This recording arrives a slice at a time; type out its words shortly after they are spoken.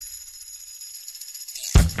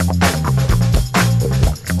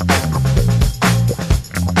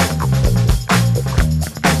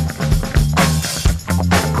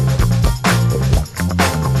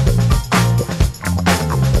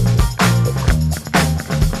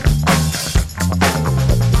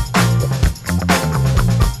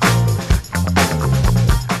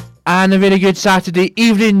And a very good Saturday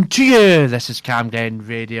evening to you. This is Camden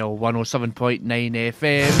Radio 107.9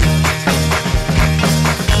 FM.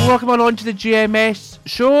 Welcome on to the GMS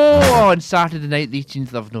Show on Saturday night, the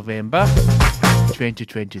 18th of November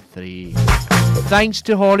 2023. Thanks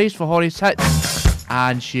to Holly's for Holly's Hits,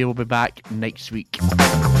 and she will be back next week.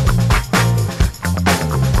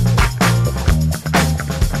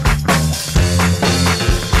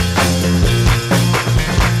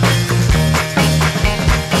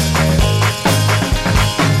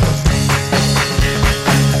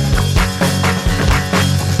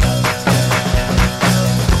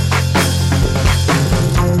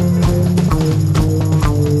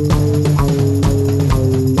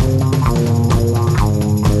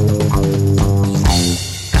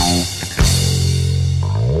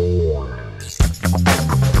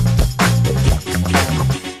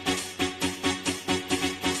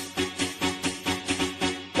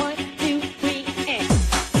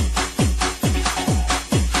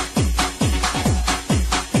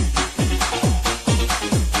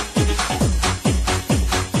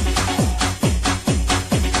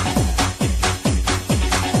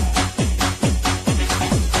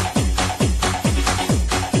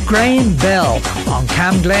 Graham Bell on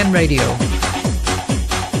Camglen Radio.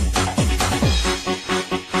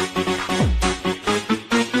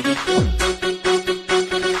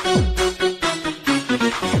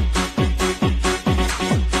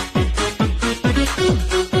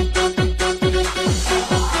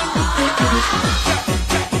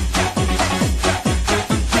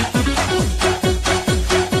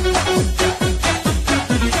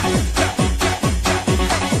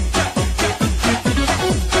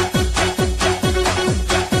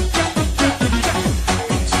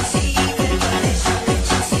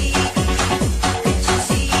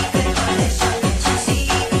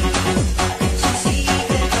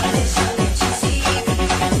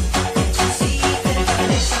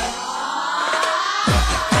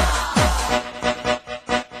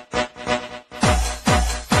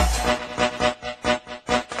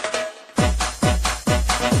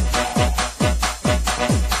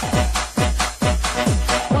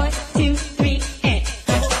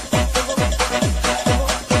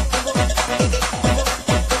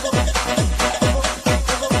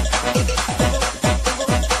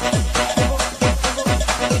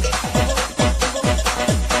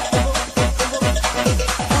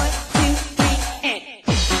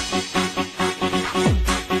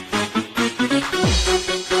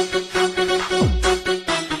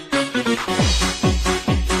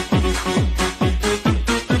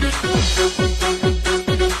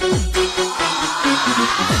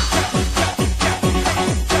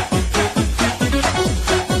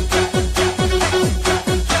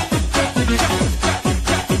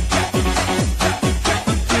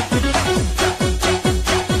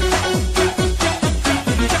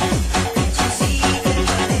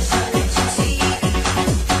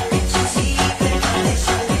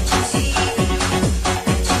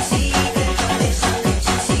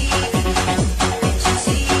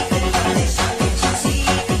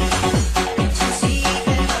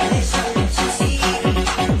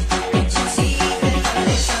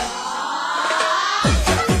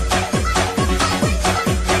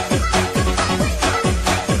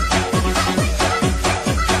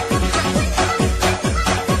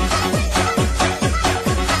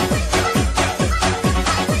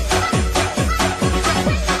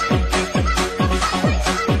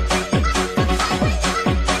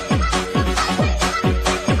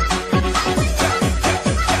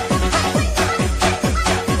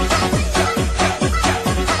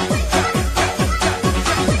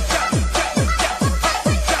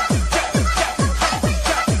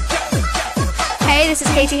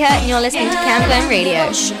 And you're listening to Camglen Radio.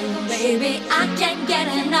 Baby, I can't get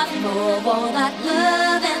enough of all that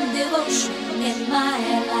love and devotion in my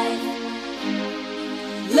life.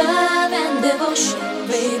 Love and devotion,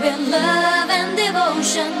 baby, love and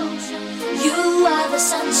devotion. You are the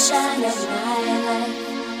sunshine of my life.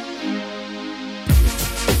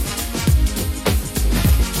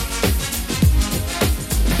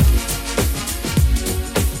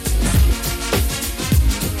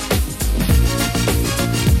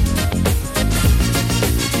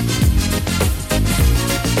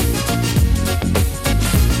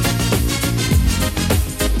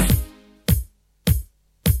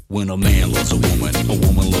 When a man loves a woman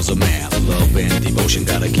loves a man. Love and devotion,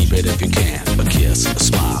 gotta keep it if you can. A kiss, a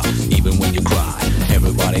smile, even when you cry.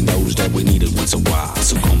 Everybody knows that we need it once in a while.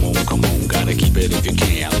 So come on, gotta keep it if you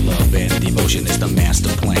can. Love and devotion is the master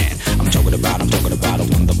plan. I'm talking about a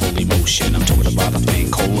wonderful emotion. I'm talking about a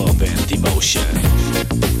thing called love and devotion.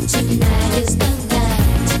 Tonight is the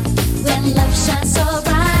night when love shines so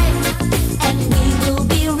bright, and we will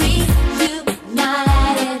be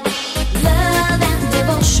reunited. Love and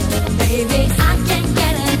devotion, baby, I can't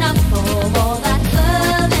get enough of all that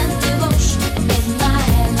love and devotion in my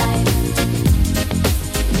life.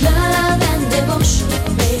 Love and devotion,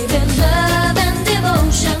 baby, love and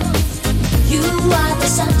devotion. You are the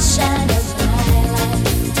sunshine of my life.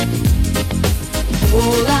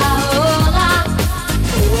 Hola, hola,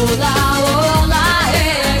 hola, hola,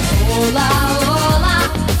 hey, hola, hola.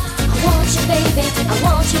 I want you, baby, I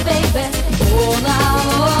want you, baby. Hola,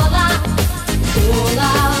 hola, hola,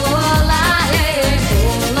 hola, hey,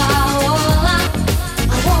 hola, hola. I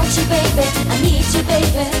want you, baby, I need you,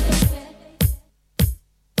 baby.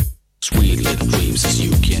 Sweet little dreams as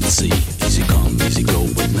you can see. Easy come, easy go,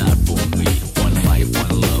 but not for me. One life,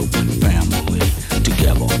 one love, one family.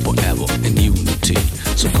 Together forever in unity.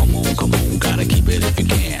 So come on, gotta keep it if you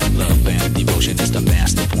can. Love and devotion is the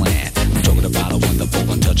master plan. I'm talking about a wonderful,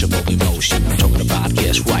 untouchable emotion. I'm talking about,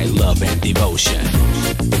 yes, right, love and devotion.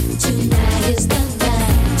 Tonight is the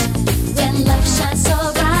night when love shines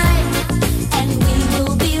so bright, and we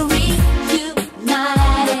will be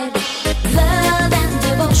reunited. Love and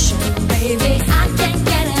devotion, baby, I can't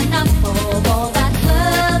get enough of all that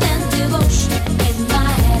love and devotion in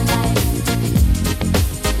my life.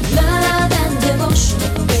 Love and devotion,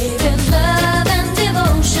 baby, love and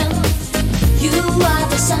devotion. You are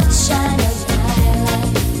the sunshine of my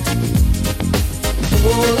life.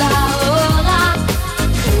 Hola, hola,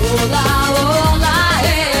 hola, hola,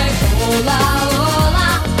 hey, hola, hola.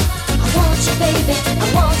 I want you, baby, I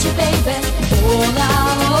want you, baby. Hola,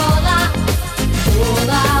 hola,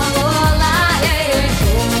 hola, hola, hey,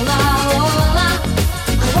 hola, hola.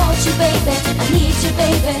 I want you, baby, I need you,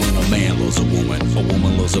 baby. A man loves a woman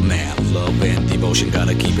loves a man. Love and devotion,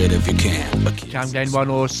 gotta keep it if you can. Camden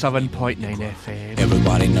 107.9 FM.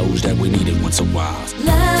 Everybody knows that we need it once in a while.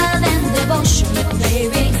 Love and devotion,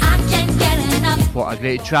 baby, I can't get enough. What a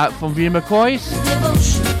great track from View McCoy's.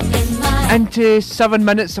 Devotion in my Into 7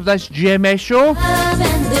 minutes of this GMS show. love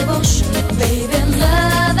and devotion, baby,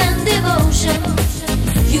 love and devotion.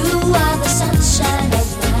 You are the sunshine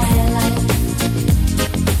of my life.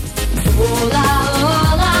 Hola,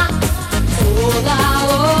 hola, hola,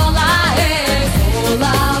 hola, hey,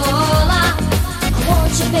 hola, hola. I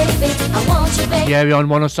want you, baby, I want you, baby. Yeah, we're on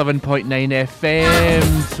 107.9 FM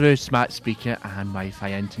through smart speaker and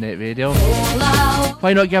Wi-Fi internet radio. Hola,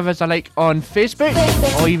 Why not give us a like on Facebook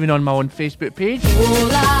or even on my own Facebook page?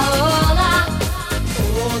 hola, hola,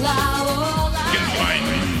 hola, hola. Can find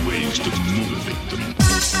new ways to motivate them.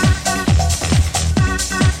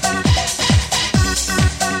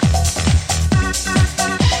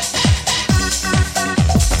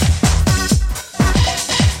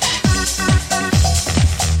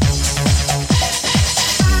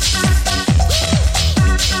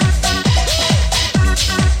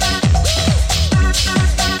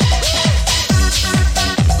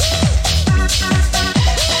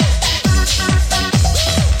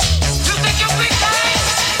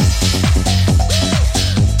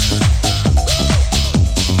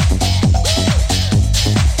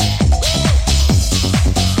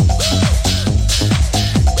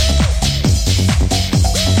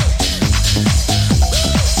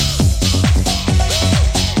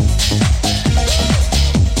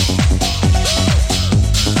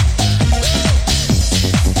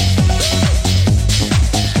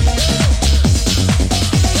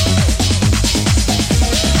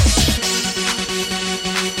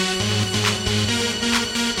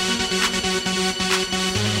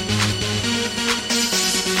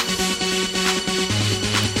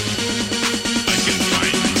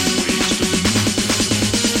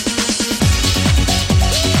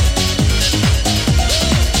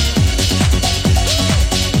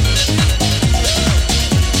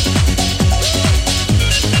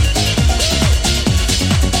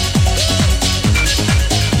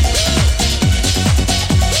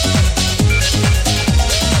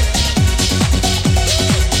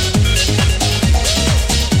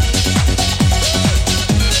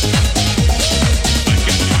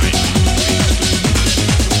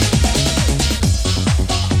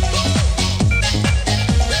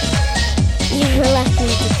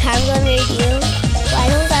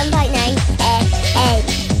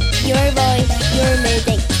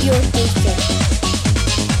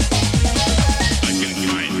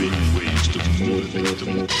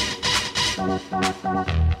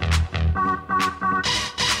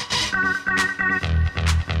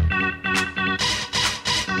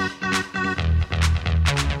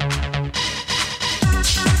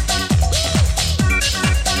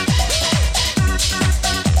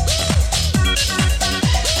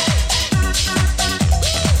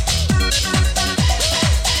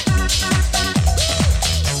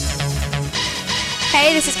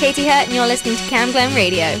 Hey, this is Katie Hurt, and you're listening to Cam Glen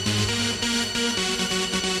Radio.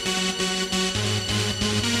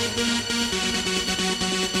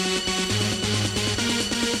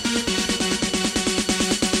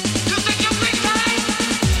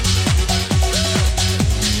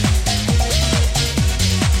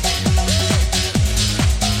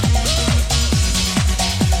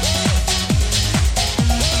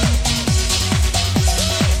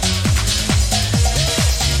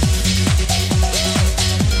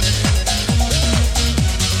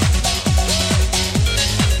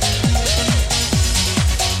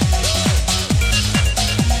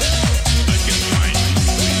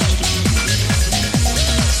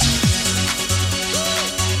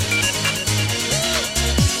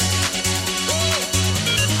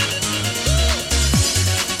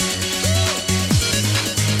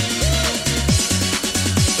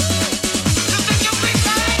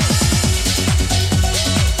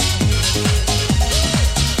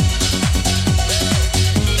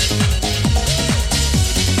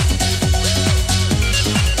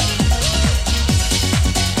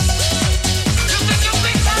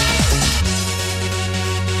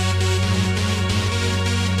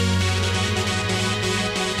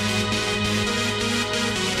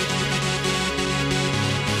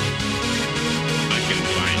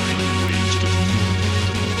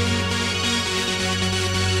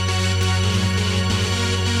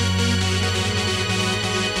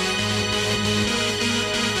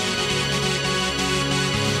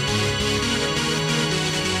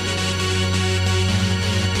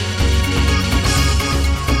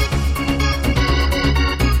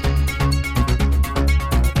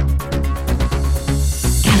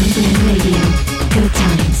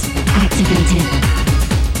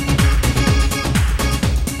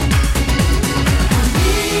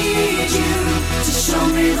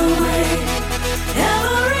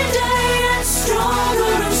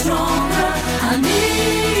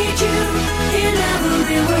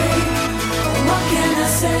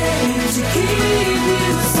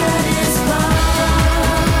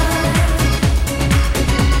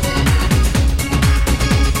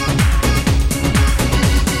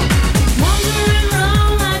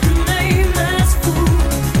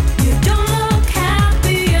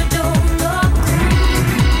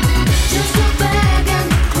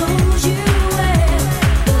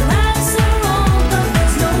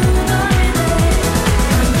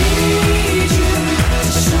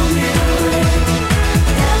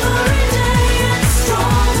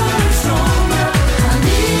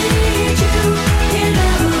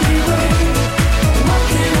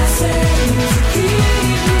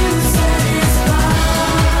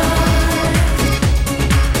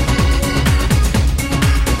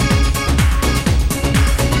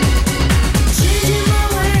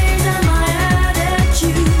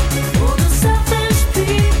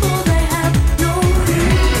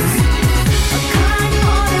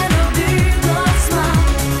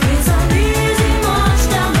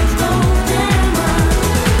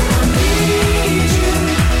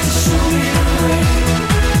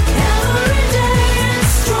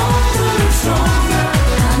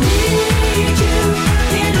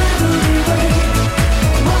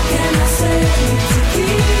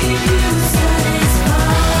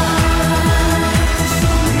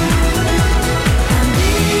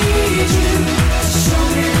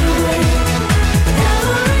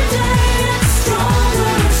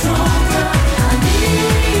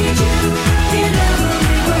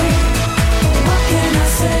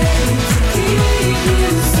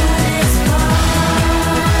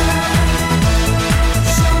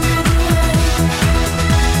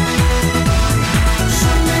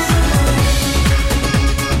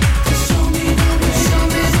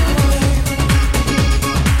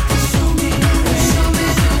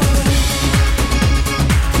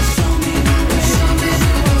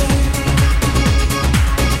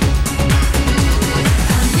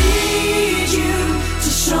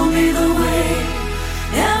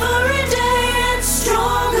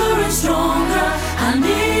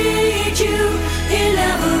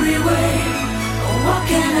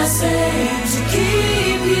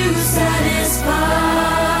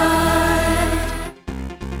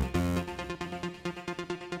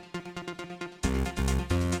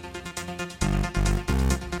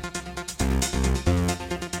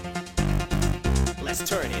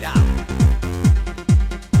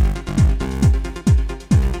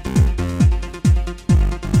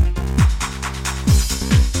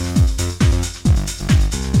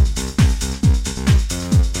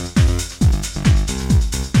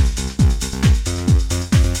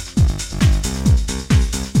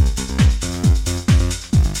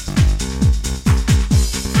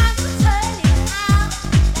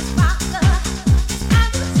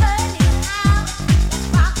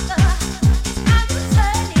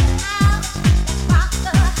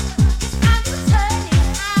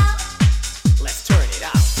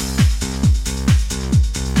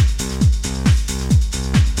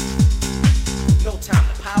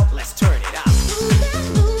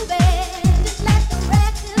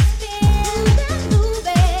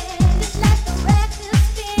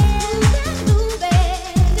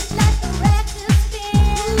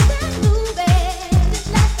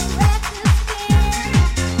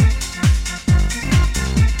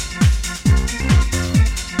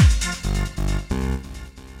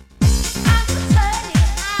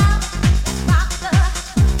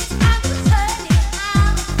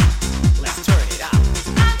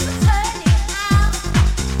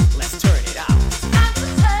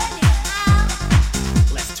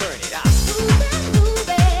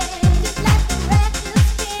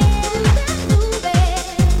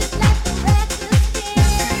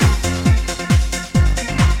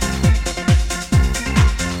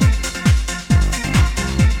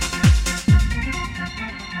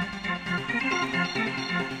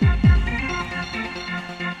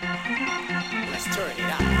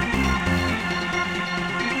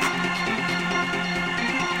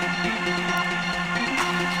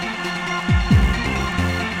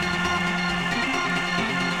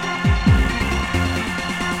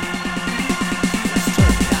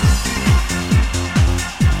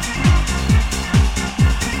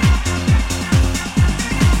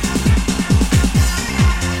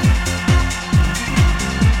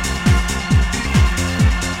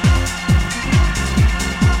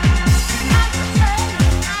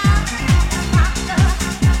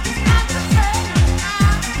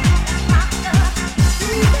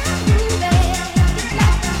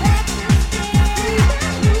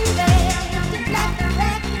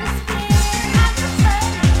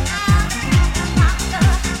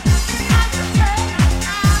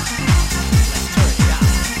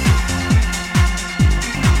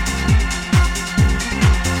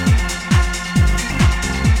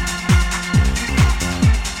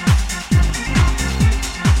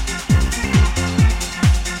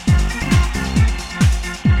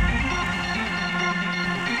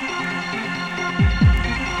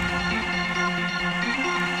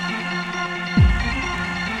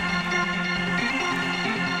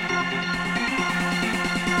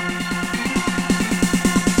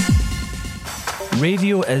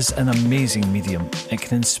 Radio is an amazing medium. It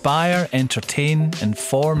can inspire, entertain,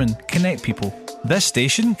 inform and connect people. This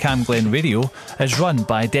station, Cam Glen Radio, is run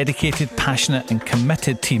by a dedicated, passionate and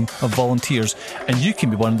committed team of volunteers, and you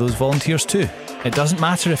can be one of those volunteers too. It doesn't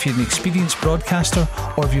matter if you're an experienced broadcaster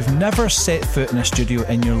or if you've never set foot in a studio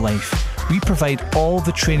in your life. We provide all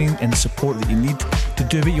the training and support that you need to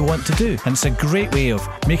do what you want to do. And it's a great way of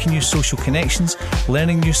making new social connections,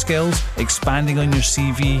 learning new skills, expanding on your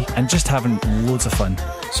CV and just having loads of fun.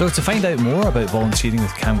 So to find out more about volunteering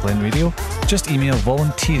with Cam Glen Radio, just email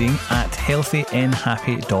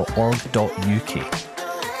volunteering@healthynhappy.org.uk.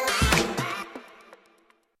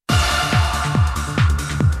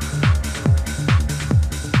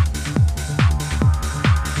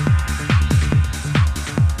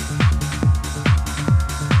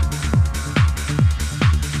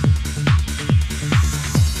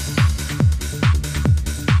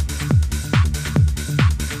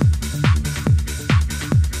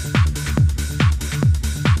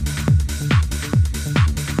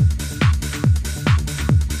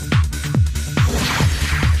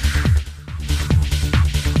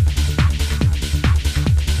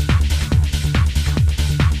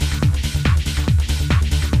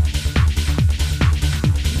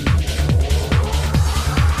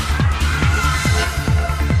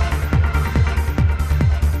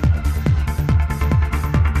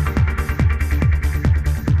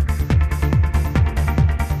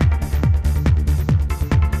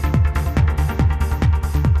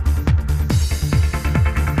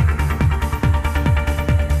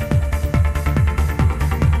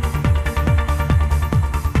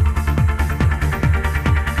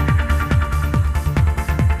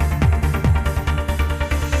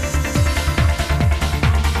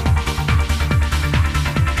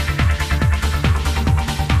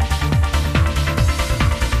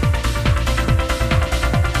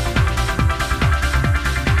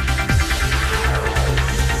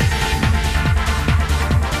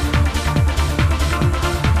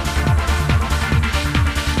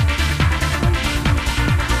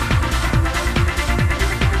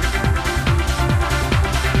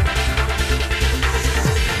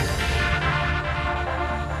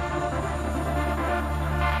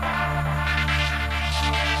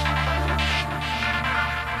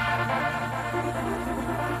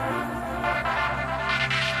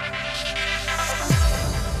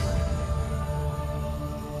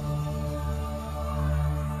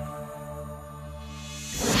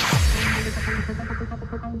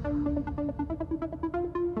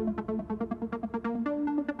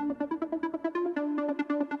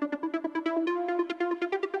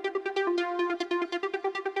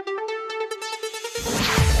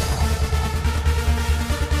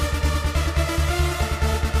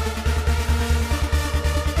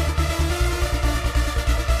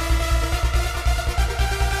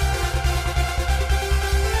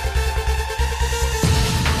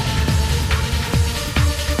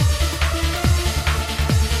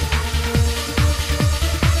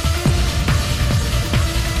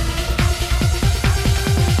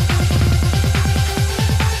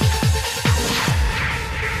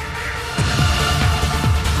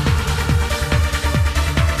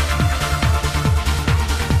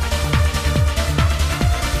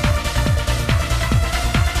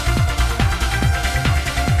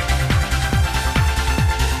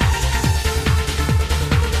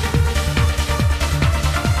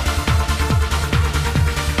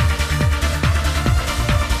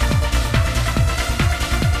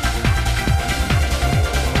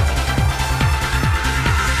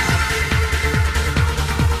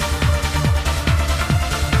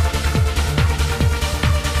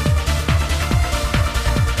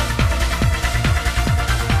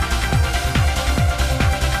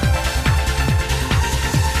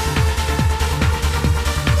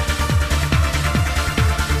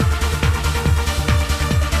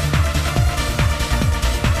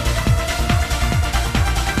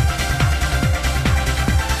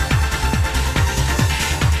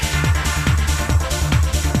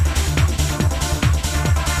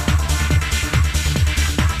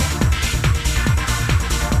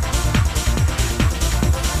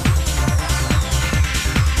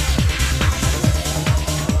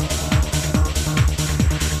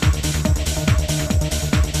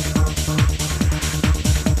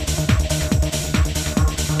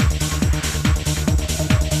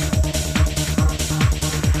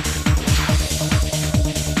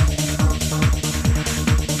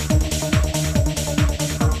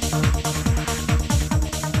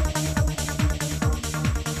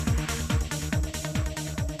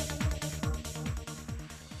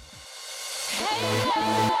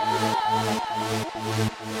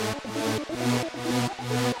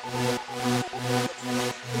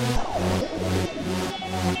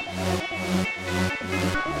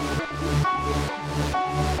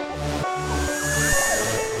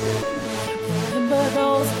 Remember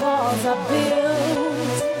those walls I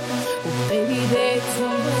built? Well, baby, they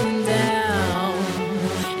tumbling down,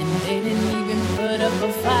 and they didn't even put up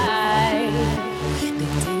a fight.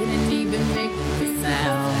 They didn't even make a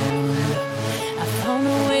sound. I found a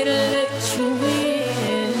way to let you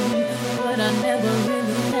in, but I never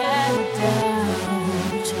really had a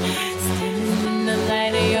doubt. Standing in the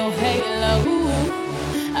light of your halo,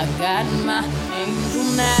 I got my angel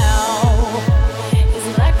now. It's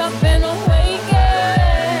like I've been awakened.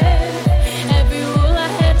 Every rule I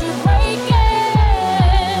had you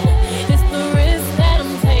breaking.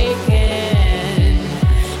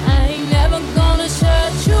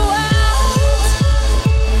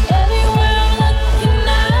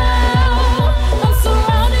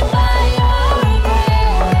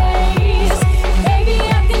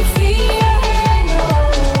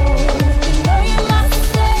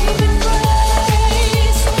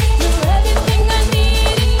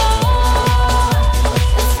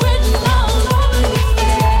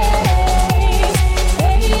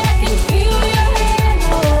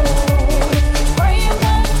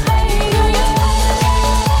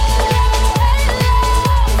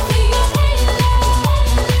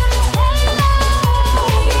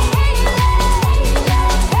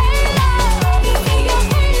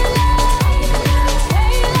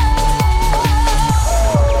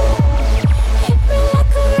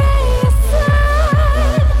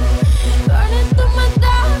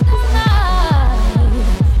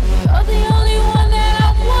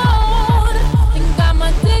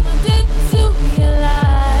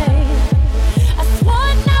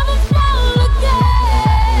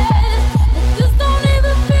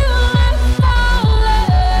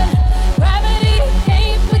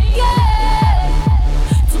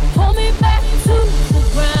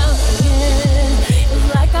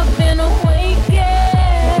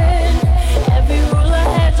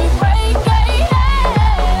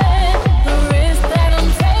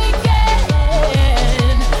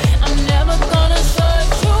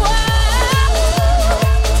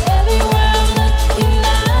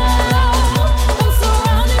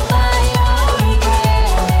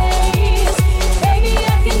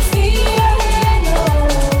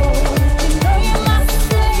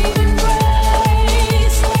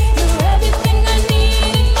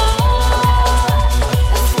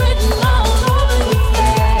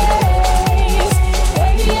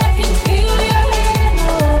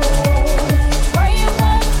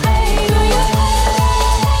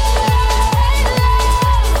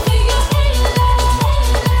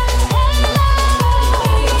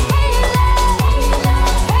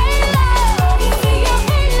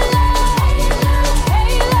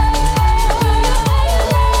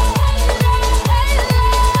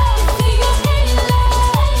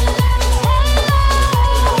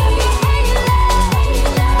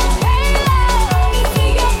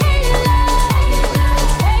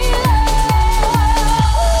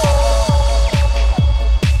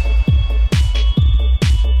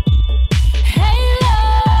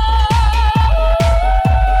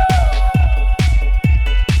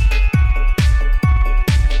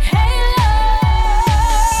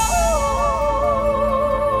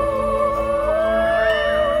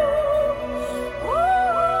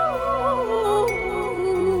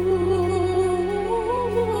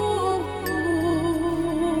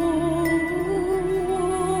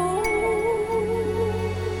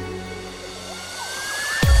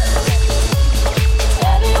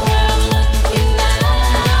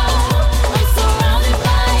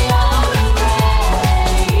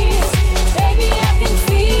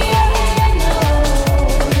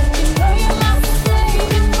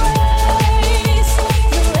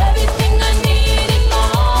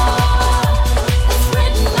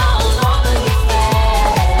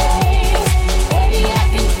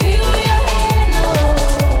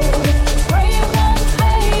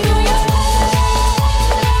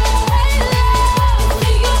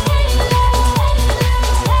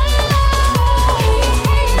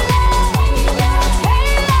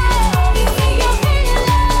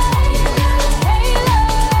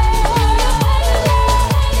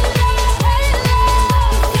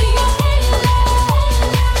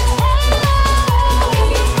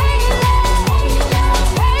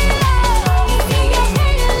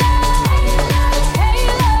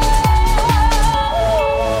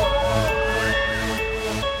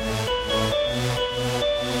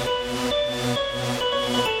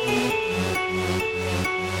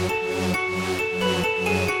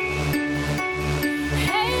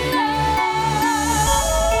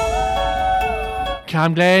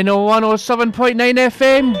 Cam Glen 107.9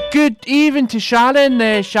 FM. Good evening to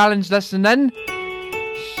Sharon. Sharon's listening in.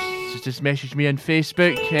 She's just messaged me on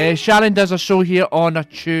Facebook. Sharon does a show here on a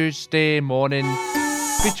Tuesday morning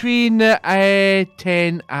between 10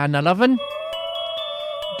 and 11.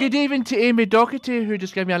 Good evening to Amy Doherty, who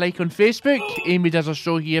just gave me a like on Facebook. Amy does a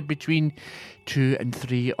show here between 2 and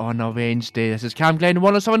 3 on a Wednesday. This is Cam Glen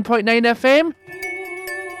 107.9 FM.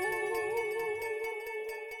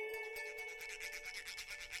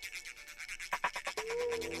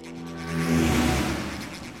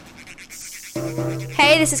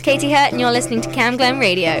 Hey, this is Katie Hurt, and you're listening to Cam Glen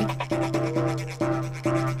Radio.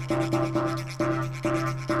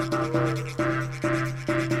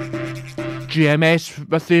 GMS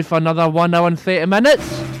with you for another 1 hour and 30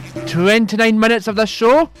 minutes. 29 minutes of this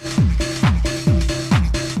show.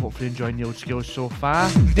 Hopefully enjoying the old skills so far.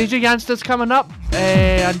 DJ Youngsters coming up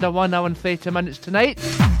under 1 hour and 30 minutes tonight.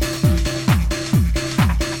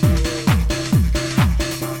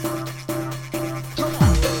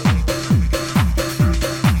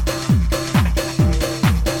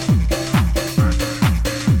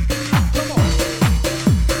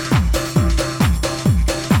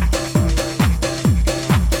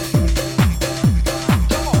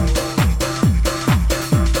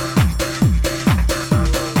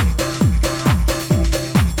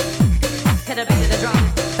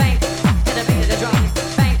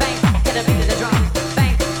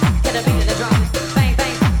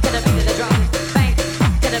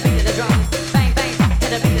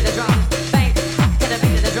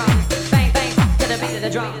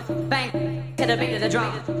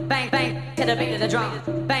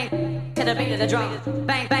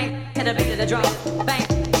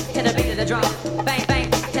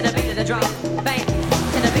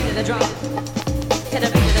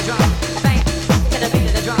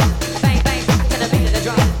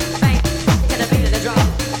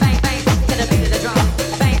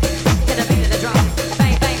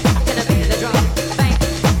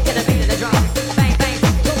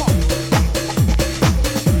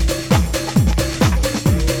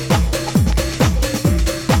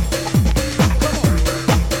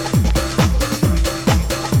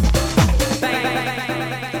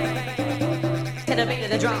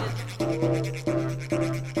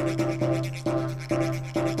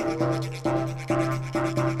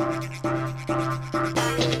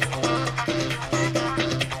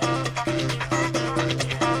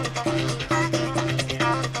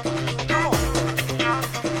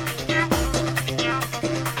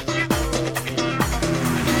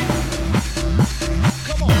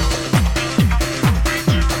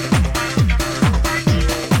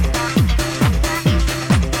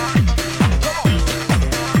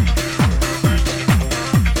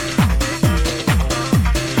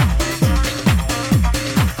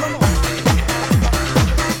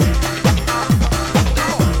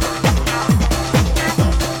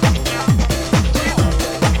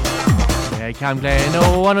 Cam Glen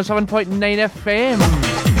 107.9 FM.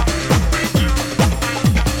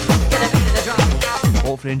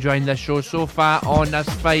 Hopefully enjoying this show so far on this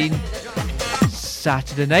fine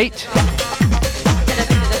Saturday night.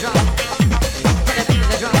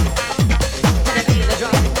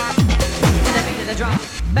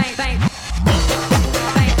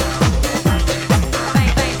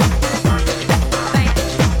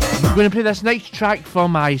 I'm going to play this next track for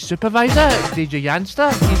my supervisor, DJ Youngster.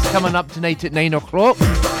 He's coming up tonight at 9 o'clock.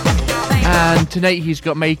 And tonight he's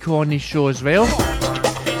got Michael on his show as well.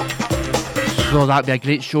 So that'll be a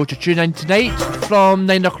great show to tune in tonight from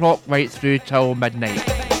 9 o'clock right through till midnight.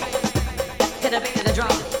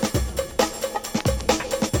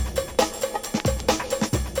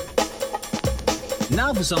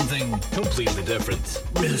 Now for something completely different.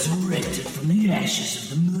 Resurrected from the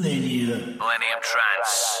ashes of the millennium. Millennium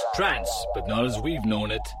Trance. Trance, but not as we've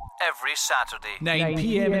known it. Every Saturday, 9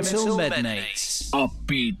 p.m. until midnight.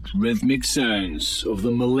 Upbeat rhythmic sounds of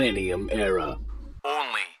the millennium era.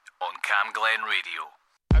 Only on Cam Glen Radio.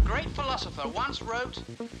 A great philosopher once wrote,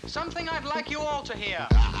 "Something I'd like you all to hear."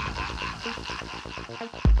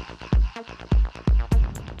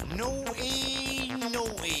 Naughty,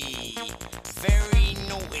 naughty, very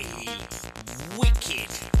naughty, wicked.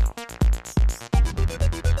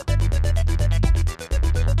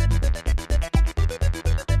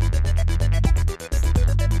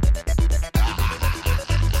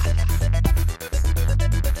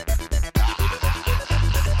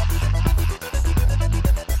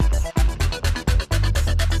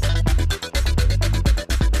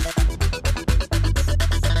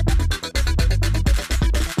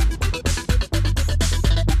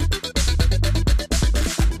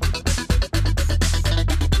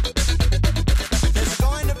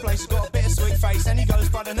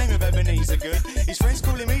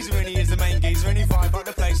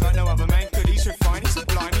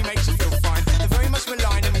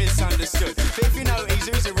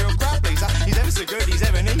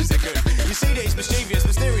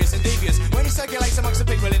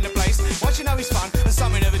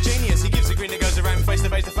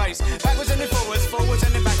 face to face. Backwards and then forwards, forwards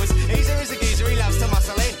and then backwards. Easer is a geezer, he loves to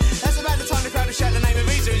muscle in. That's about the time the crowd will shout the name of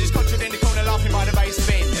Easer, who's just conjured in the corner laughing by the bass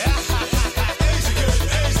bin. Easy good,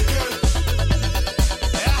 easy good.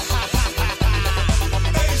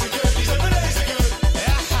 Easy good, he's over easy good.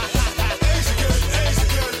 Easy good, easy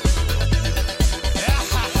good.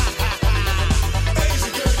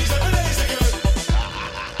 Easy good, he's over easy good.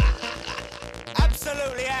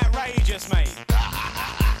 Absolutely outrageous, mate.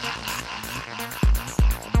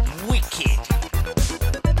 Wicked.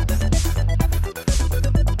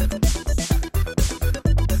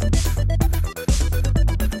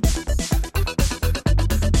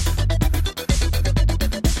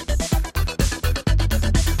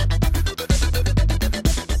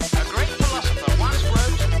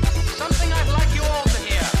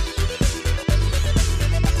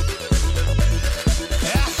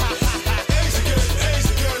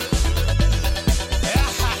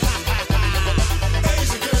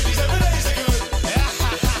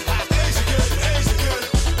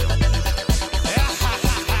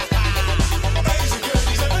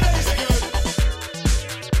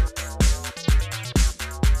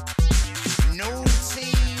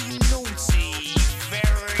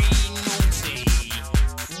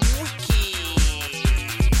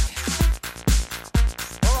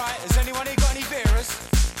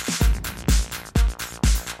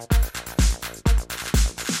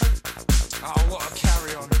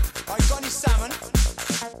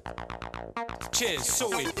 Cheers,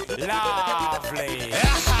 sorted. Lovely.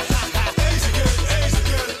 Easy good, easy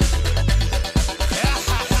good.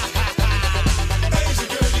 Easy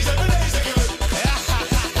good, he's over easy good.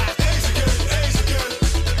 Easy good, easy good.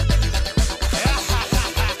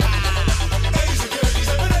 Easy good, he's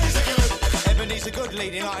over easy good. Ebony's a good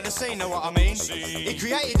leading light in the scene, know what I mean? He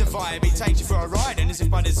created the vibe, he takes you for a ride, and as if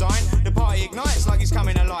by design, the party ignites like he's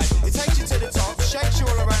coming alive. It takes you to the top, shakes you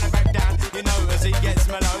all around and back down. You know as he gets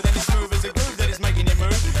mellow, then he's smooth as a groove that is making you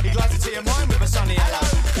move. He glides into your mind with a sunny hello.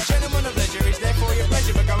 The gentleman of leisure is there for your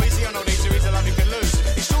pleasure, but go easy on old Easer, he's a love you can lose.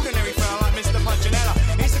 Extraordinary fella like Mr. Punchinella.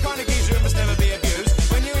 He's the kind of geezer who must never be abused.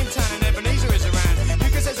 When you're in town and Ebenezer is around, you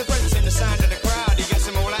can sense a presence in the sound of the crowd. He gets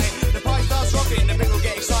them all out. The party starts rocking, the people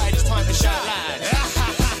get excited, it's time to shout loud.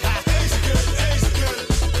 Easy good, easy good.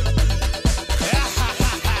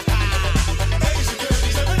 Easy good,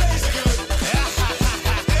 he's over easy good.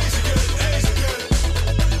 Easy good, easy good.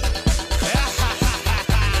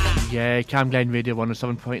 Yeah, Cam Glen Radio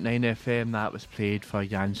 107.9 FM. That was played for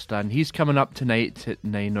Jan Stan. He's coming up tonight at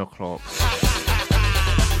 9 o'clock.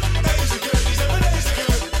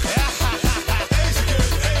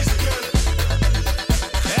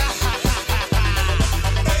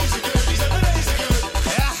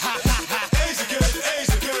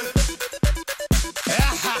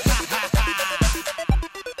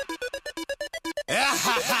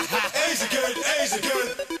 Easy good, easy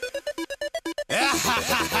good.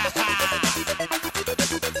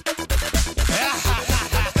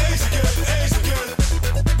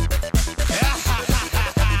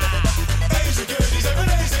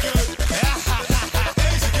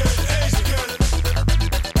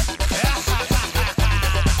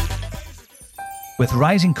 With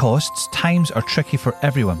rising costs, times are tricky for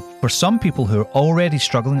everyone. For some people who are already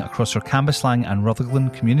struggling across our Cambuslang and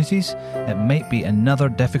Rutherglen communities, it might be another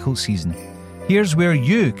difficult season. Here's where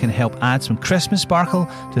you can help add some Christmas sparkle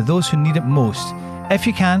to those who need it most. If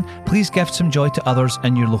you can, please gift some joy to others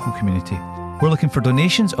in your local community. We're looking for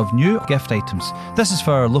donations of new gift items. This is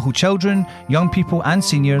for our local children, young people and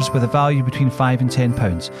seniors with a value between £5 and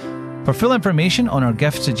 £10. For full information on our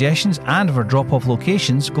gift suggestions and of our drop-off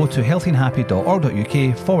locations, go to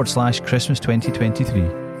healthyandhappy.org.uk/Christmas 2023.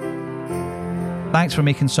 Thanks for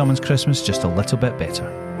making someone's Christmas just a little bit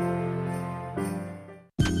better.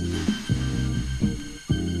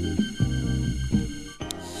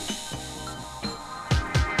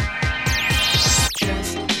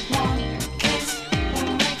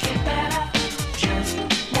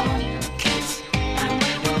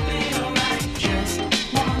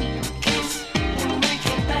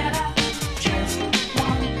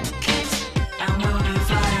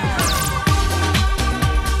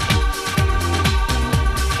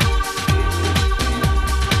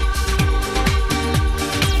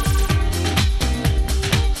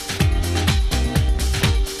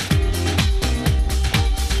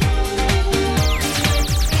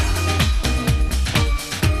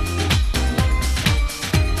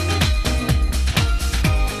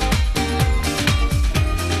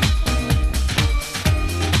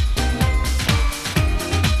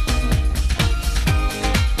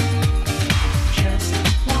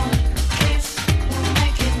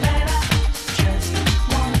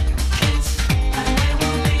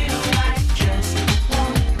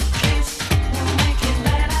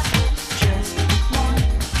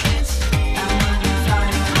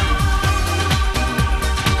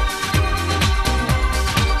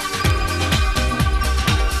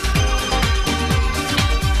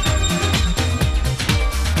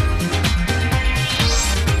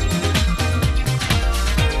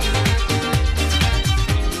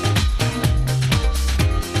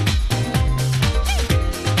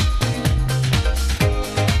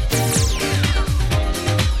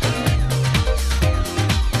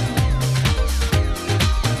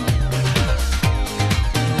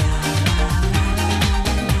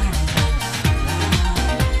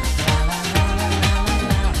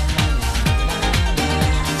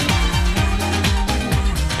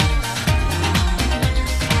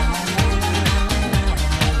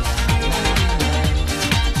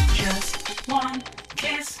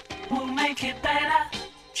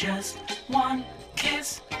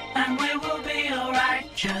 kiss and we will be alright.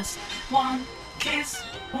 Just one kiss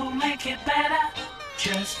will make it better.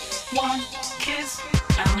 Just one kiss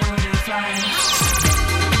and we'll be flying.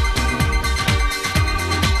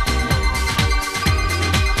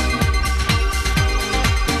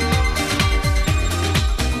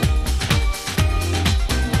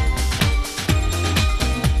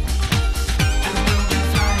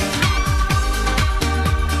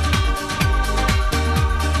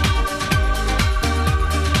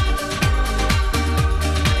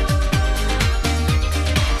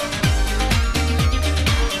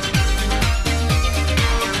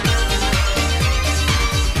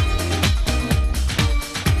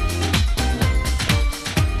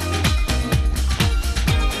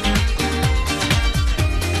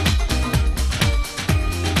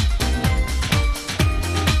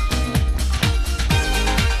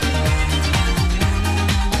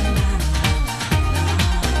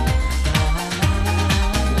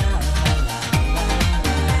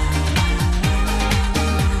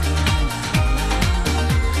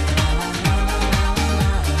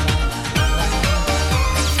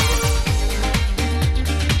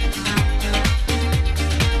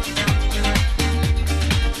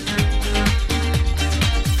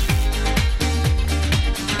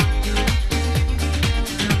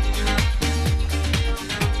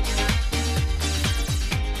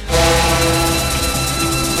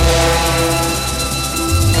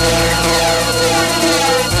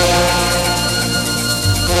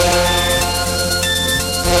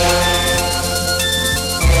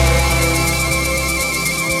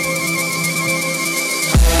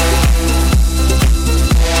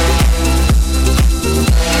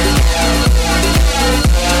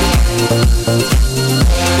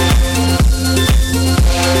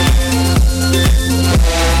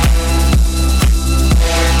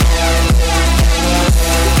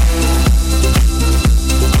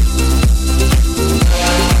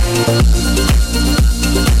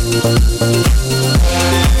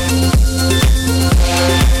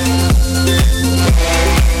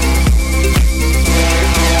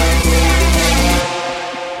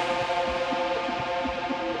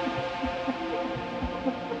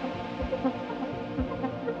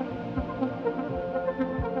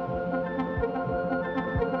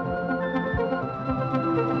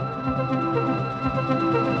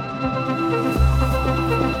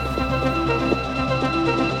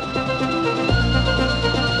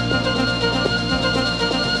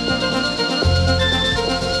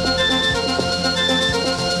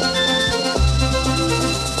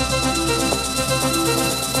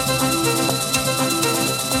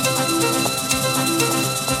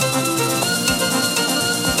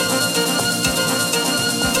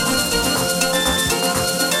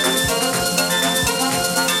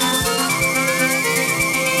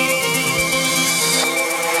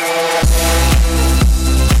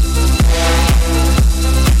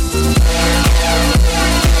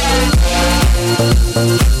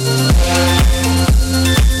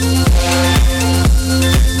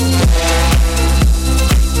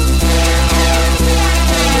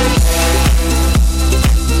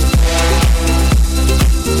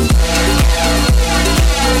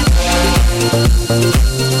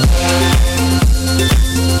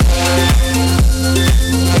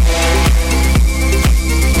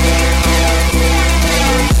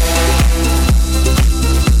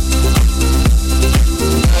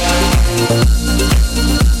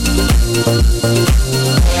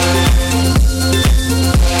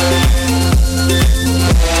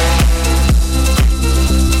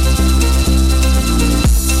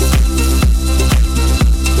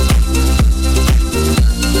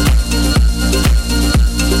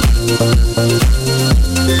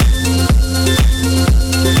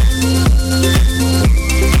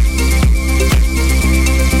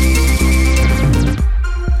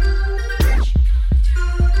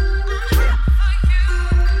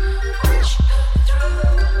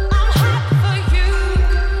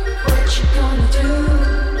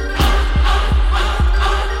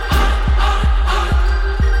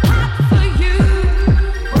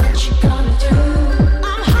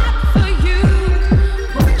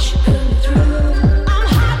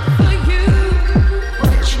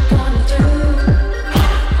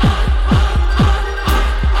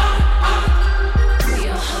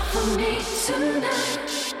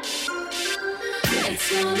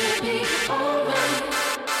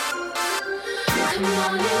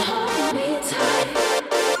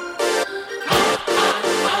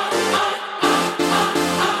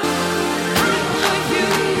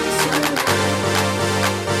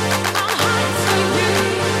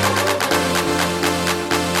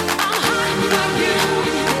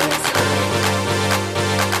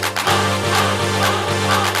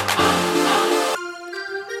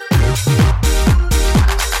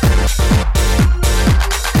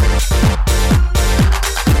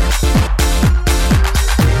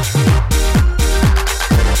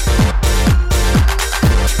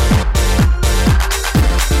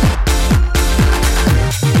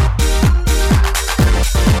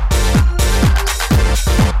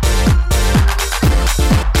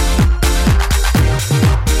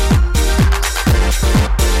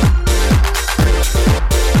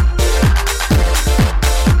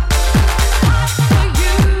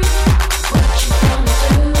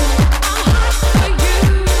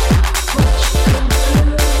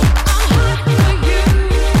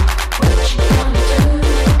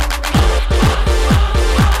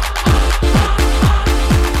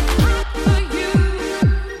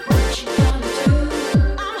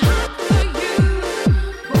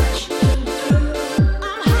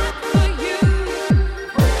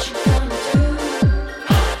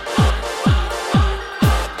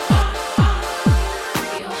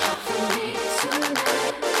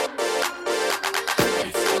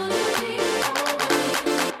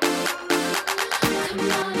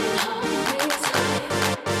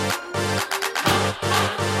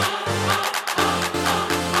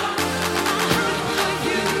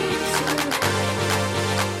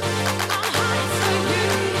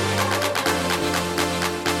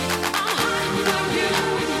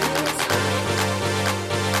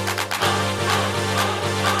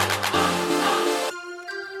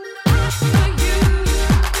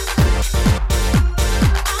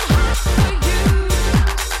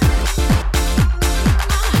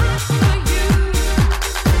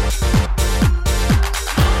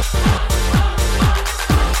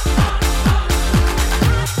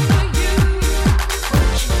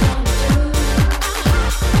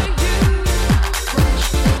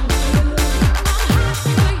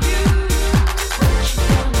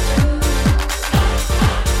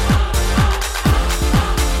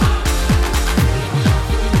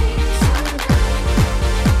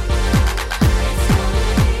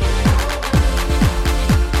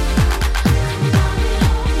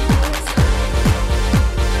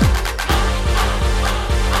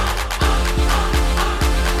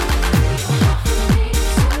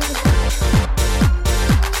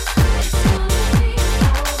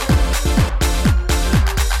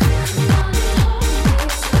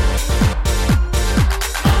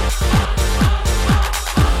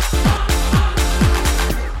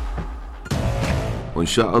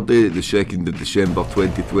 Saturday, the 2nd of December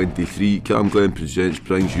 2023, Cam Glen Presents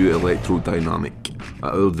brings you Electrodynamic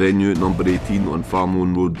at our venue at number 18 on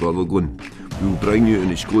Farmlone Road, Rutherglen. We will bring you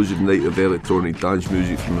an exclusive night of electronic dance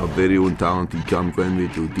music from our very own talented Cam Glen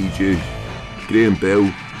Radio DJs. Graham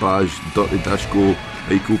Bell, Baz, Dirty Disco,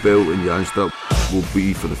 Michael Bell and Janster will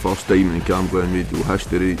be for the first time in Cam Glen Radio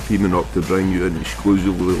history teaming up to bring you an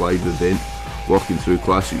exclusively live event, working through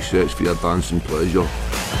classic sets for your dancing pleasure.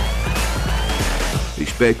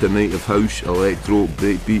 Expect a night of house, electro,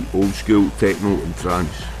 breakbeat, old school, techno and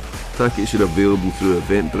trance. Tickets are available through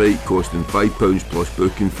Eventbrite, costing £5 plus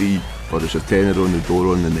booking fee, or there's a tenner on the door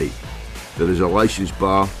on the night. There is a licensed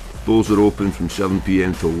bar, doors are open from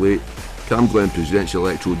 7pm till late. Cam Glen Presents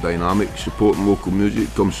Electrodynamic, supporting local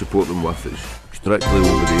music, come support them with us. Strictly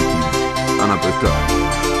over 18, and a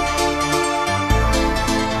booker.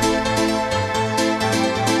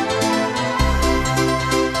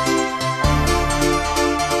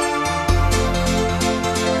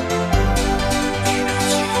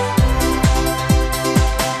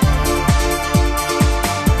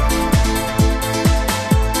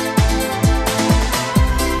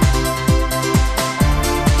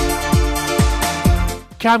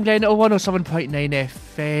 Cam Glen at 107.9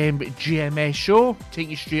 FM GMS Show,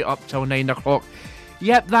 taking you straight up till 9 o'clock.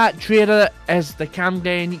 Yep, that trailer is the Cam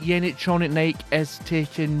Glen Electronic Night is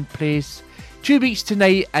taking place 2 weeks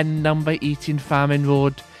tonight in number 18 Farming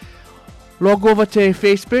Road. Log over to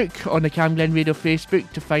Facebook on the Cam Glen Radio Facebook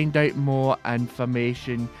to find out more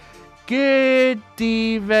information. Good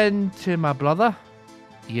evening to my brother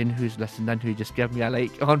Ian, who's listening, who just gave me a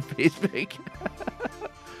like on Facebook.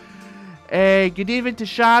 Good evening to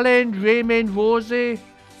Charlene, Raymond, Rosie,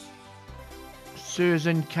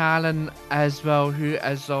 Susan, Callan as well, who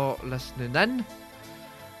is all listening in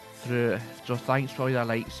through. So thanks for all your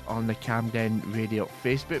likes on the Cam Glen Radio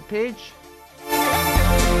Facebook page.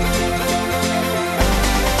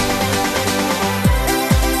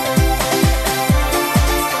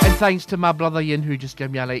 And thanks to my brother Ian, who just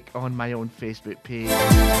gave me a like on my own Facebook page.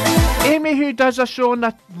 Amy, who does a show on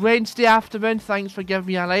a Wednesday afternoon, thanks for giving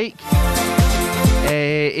me a like.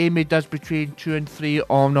 Amy does between 2 and 3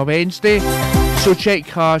 on a Wednesday, so check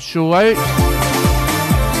her show out.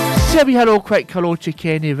 Say a wee quick hello to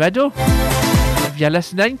Kenny Riddle. If you're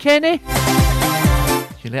listening, Kenny,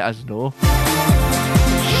 you let us know.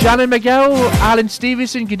 Shannon McGill, Alan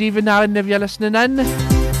Stevenson, good evening Alan, if you're listening in.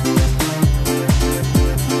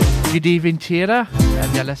 Good evening Tara,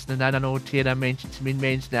 if you're listening in. I know Tara mentioned to me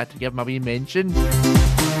mention that to give my wee mention.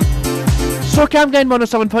 So Cam Glen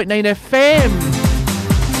 107.9 FM.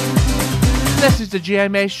 This is the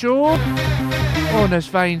GMS Show on this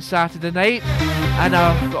fine Saturday night, and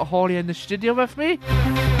I've got Holly in the studio with me.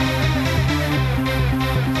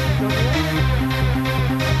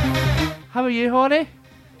 How are you, Holly?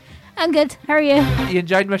 I'm good. How are you? You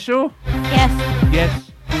enjoyed my show? Yes.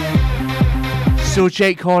 Yes. So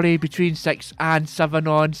check Holly between 6 and 7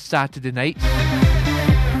 on Saturday night.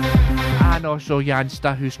 And also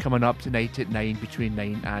Jansta, who's coming up tonight at 9, between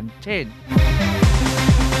 9 and 10.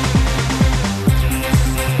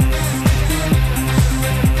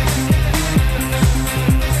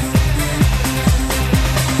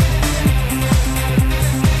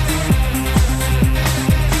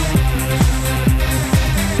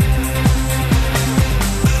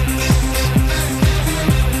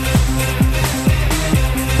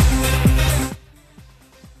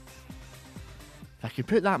 I can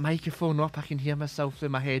put that microphone up, I can hear myself through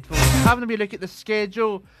my headphones. Having a wee look at the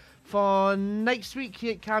schedule for next week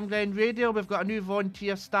here at Cam Glen Radio. We've got a new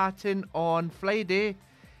volunteer starting on Friday,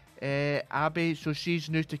 Abby, so she's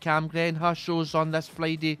new to Cam Glen. Her show's on this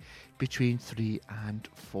Friday between 3 and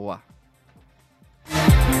 4.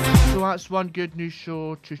 So that's one good new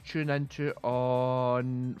show to tune into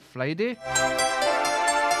on Friday.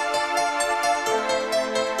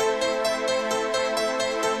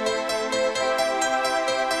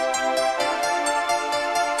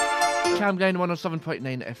 Cam Glen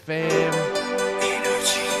 107.9 FM.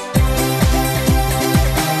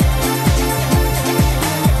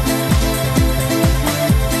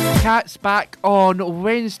 Kat's back on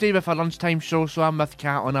Wednesday with a lunchtime show, so I'm with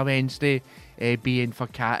Kat on a Wednesday, being for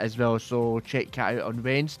Kat as well, so check Kat out on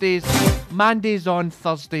Wednesdays. Mondays on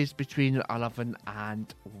Thursdays between 11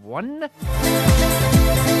 and 1.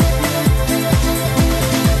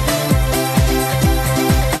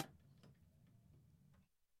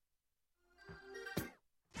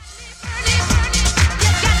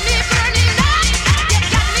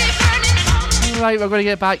 Right, we're going to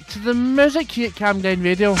get back to the music here at Cam Glen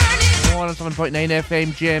Radio, 107.9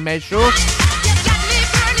 FM GMS Show.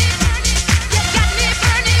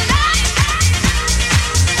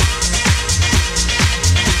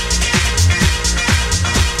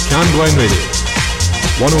 Cam Glen Radio,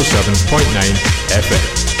 107.9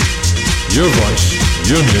 FM. Your voice,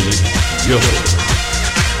 your music, your station.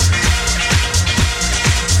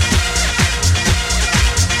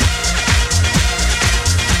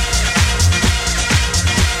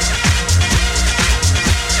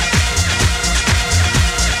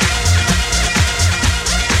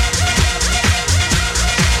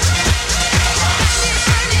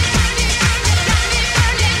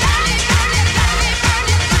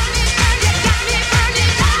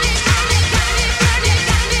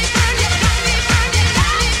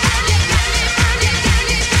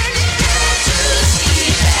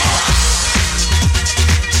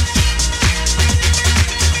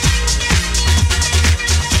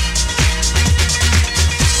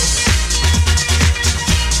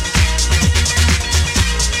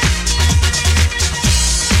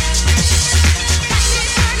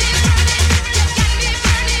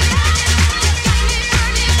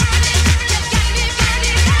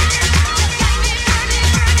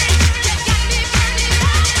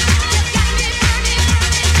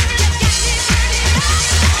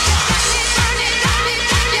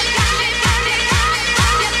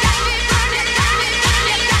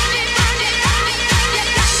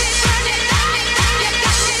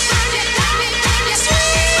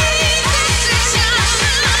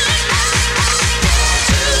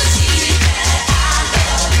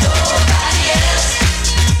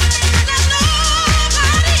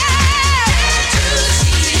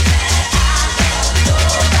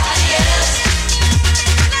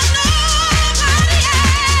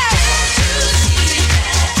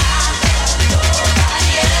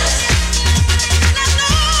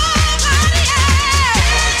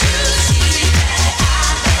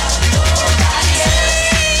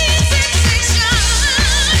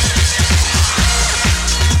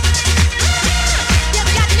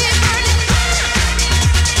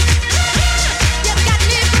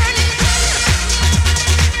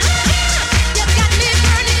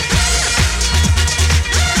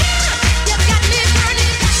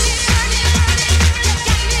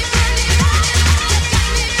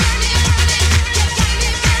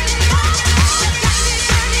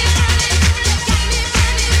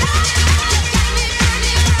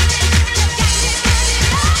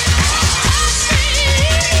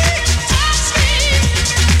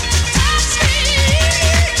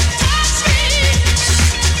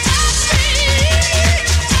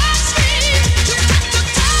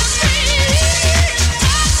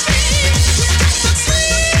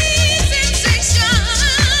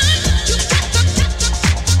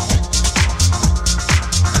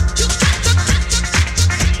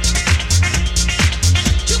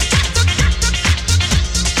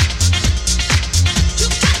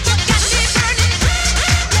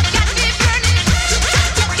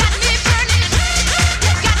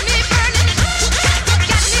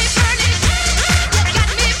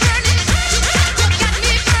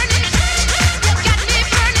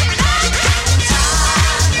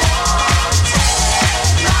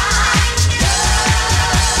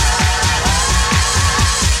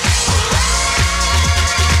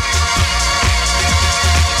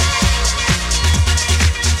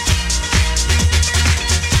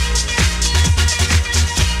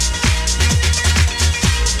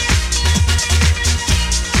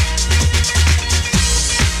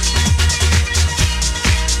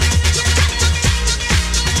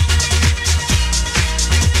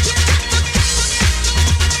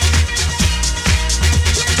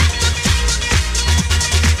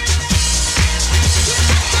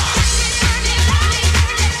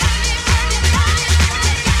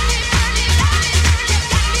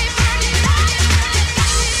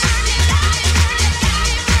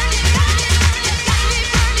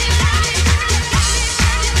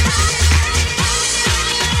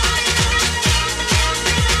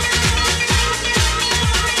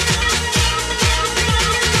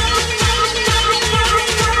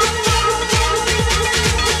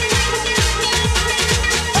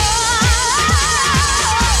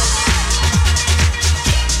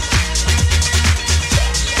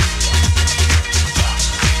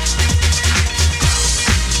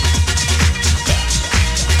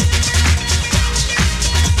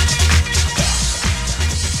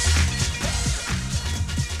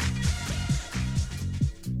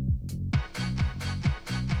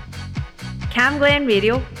 Cam Glen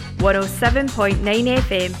Radio, 107.9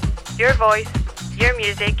 FM. Your voice, your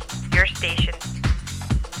music, your station.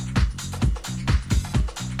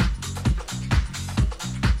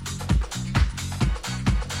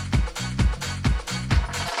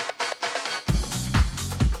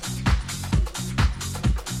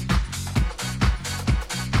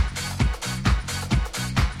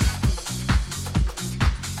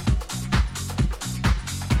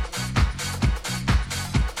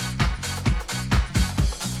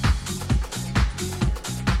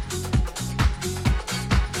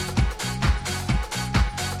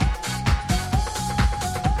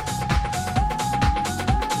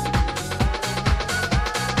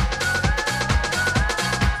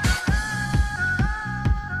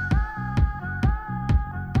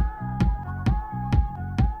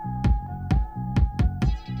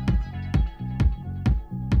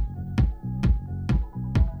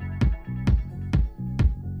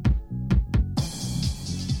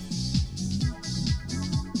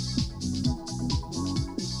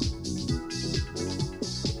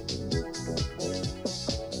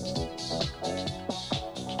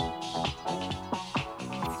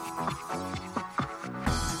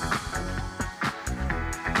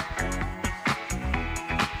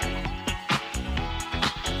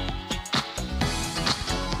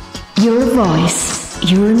 Your voice,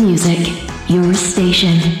 your music, your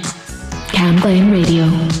station. Cam Glen Radio.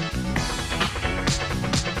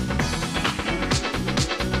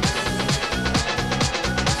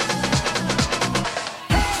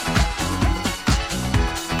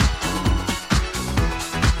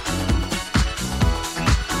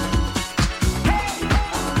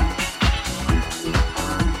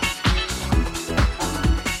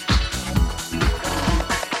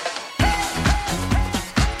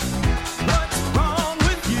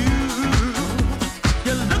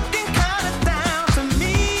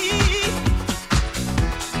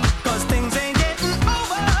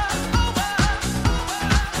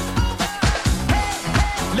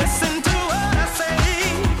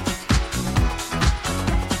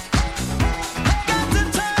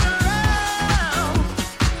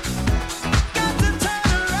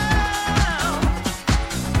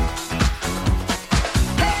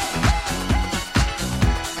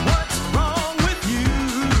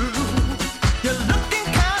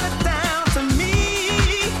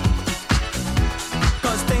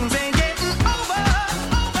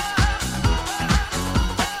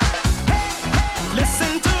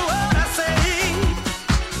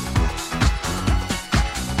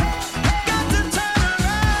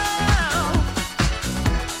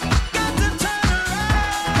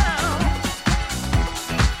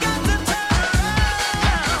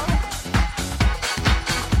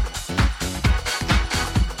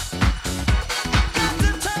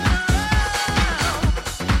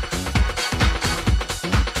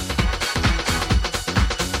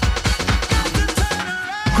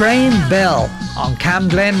 Graham Bell on Cam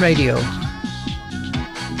Glen Radio.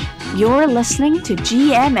 You're listening to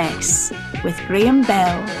GMS with Graham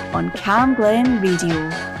Bell on Cam Glen Radio.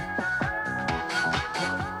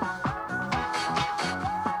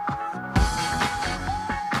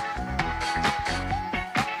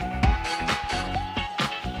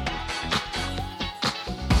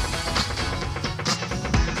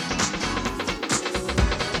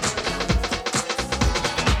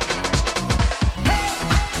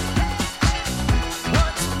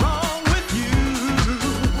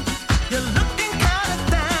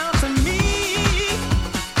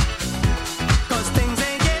 Things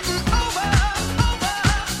ain't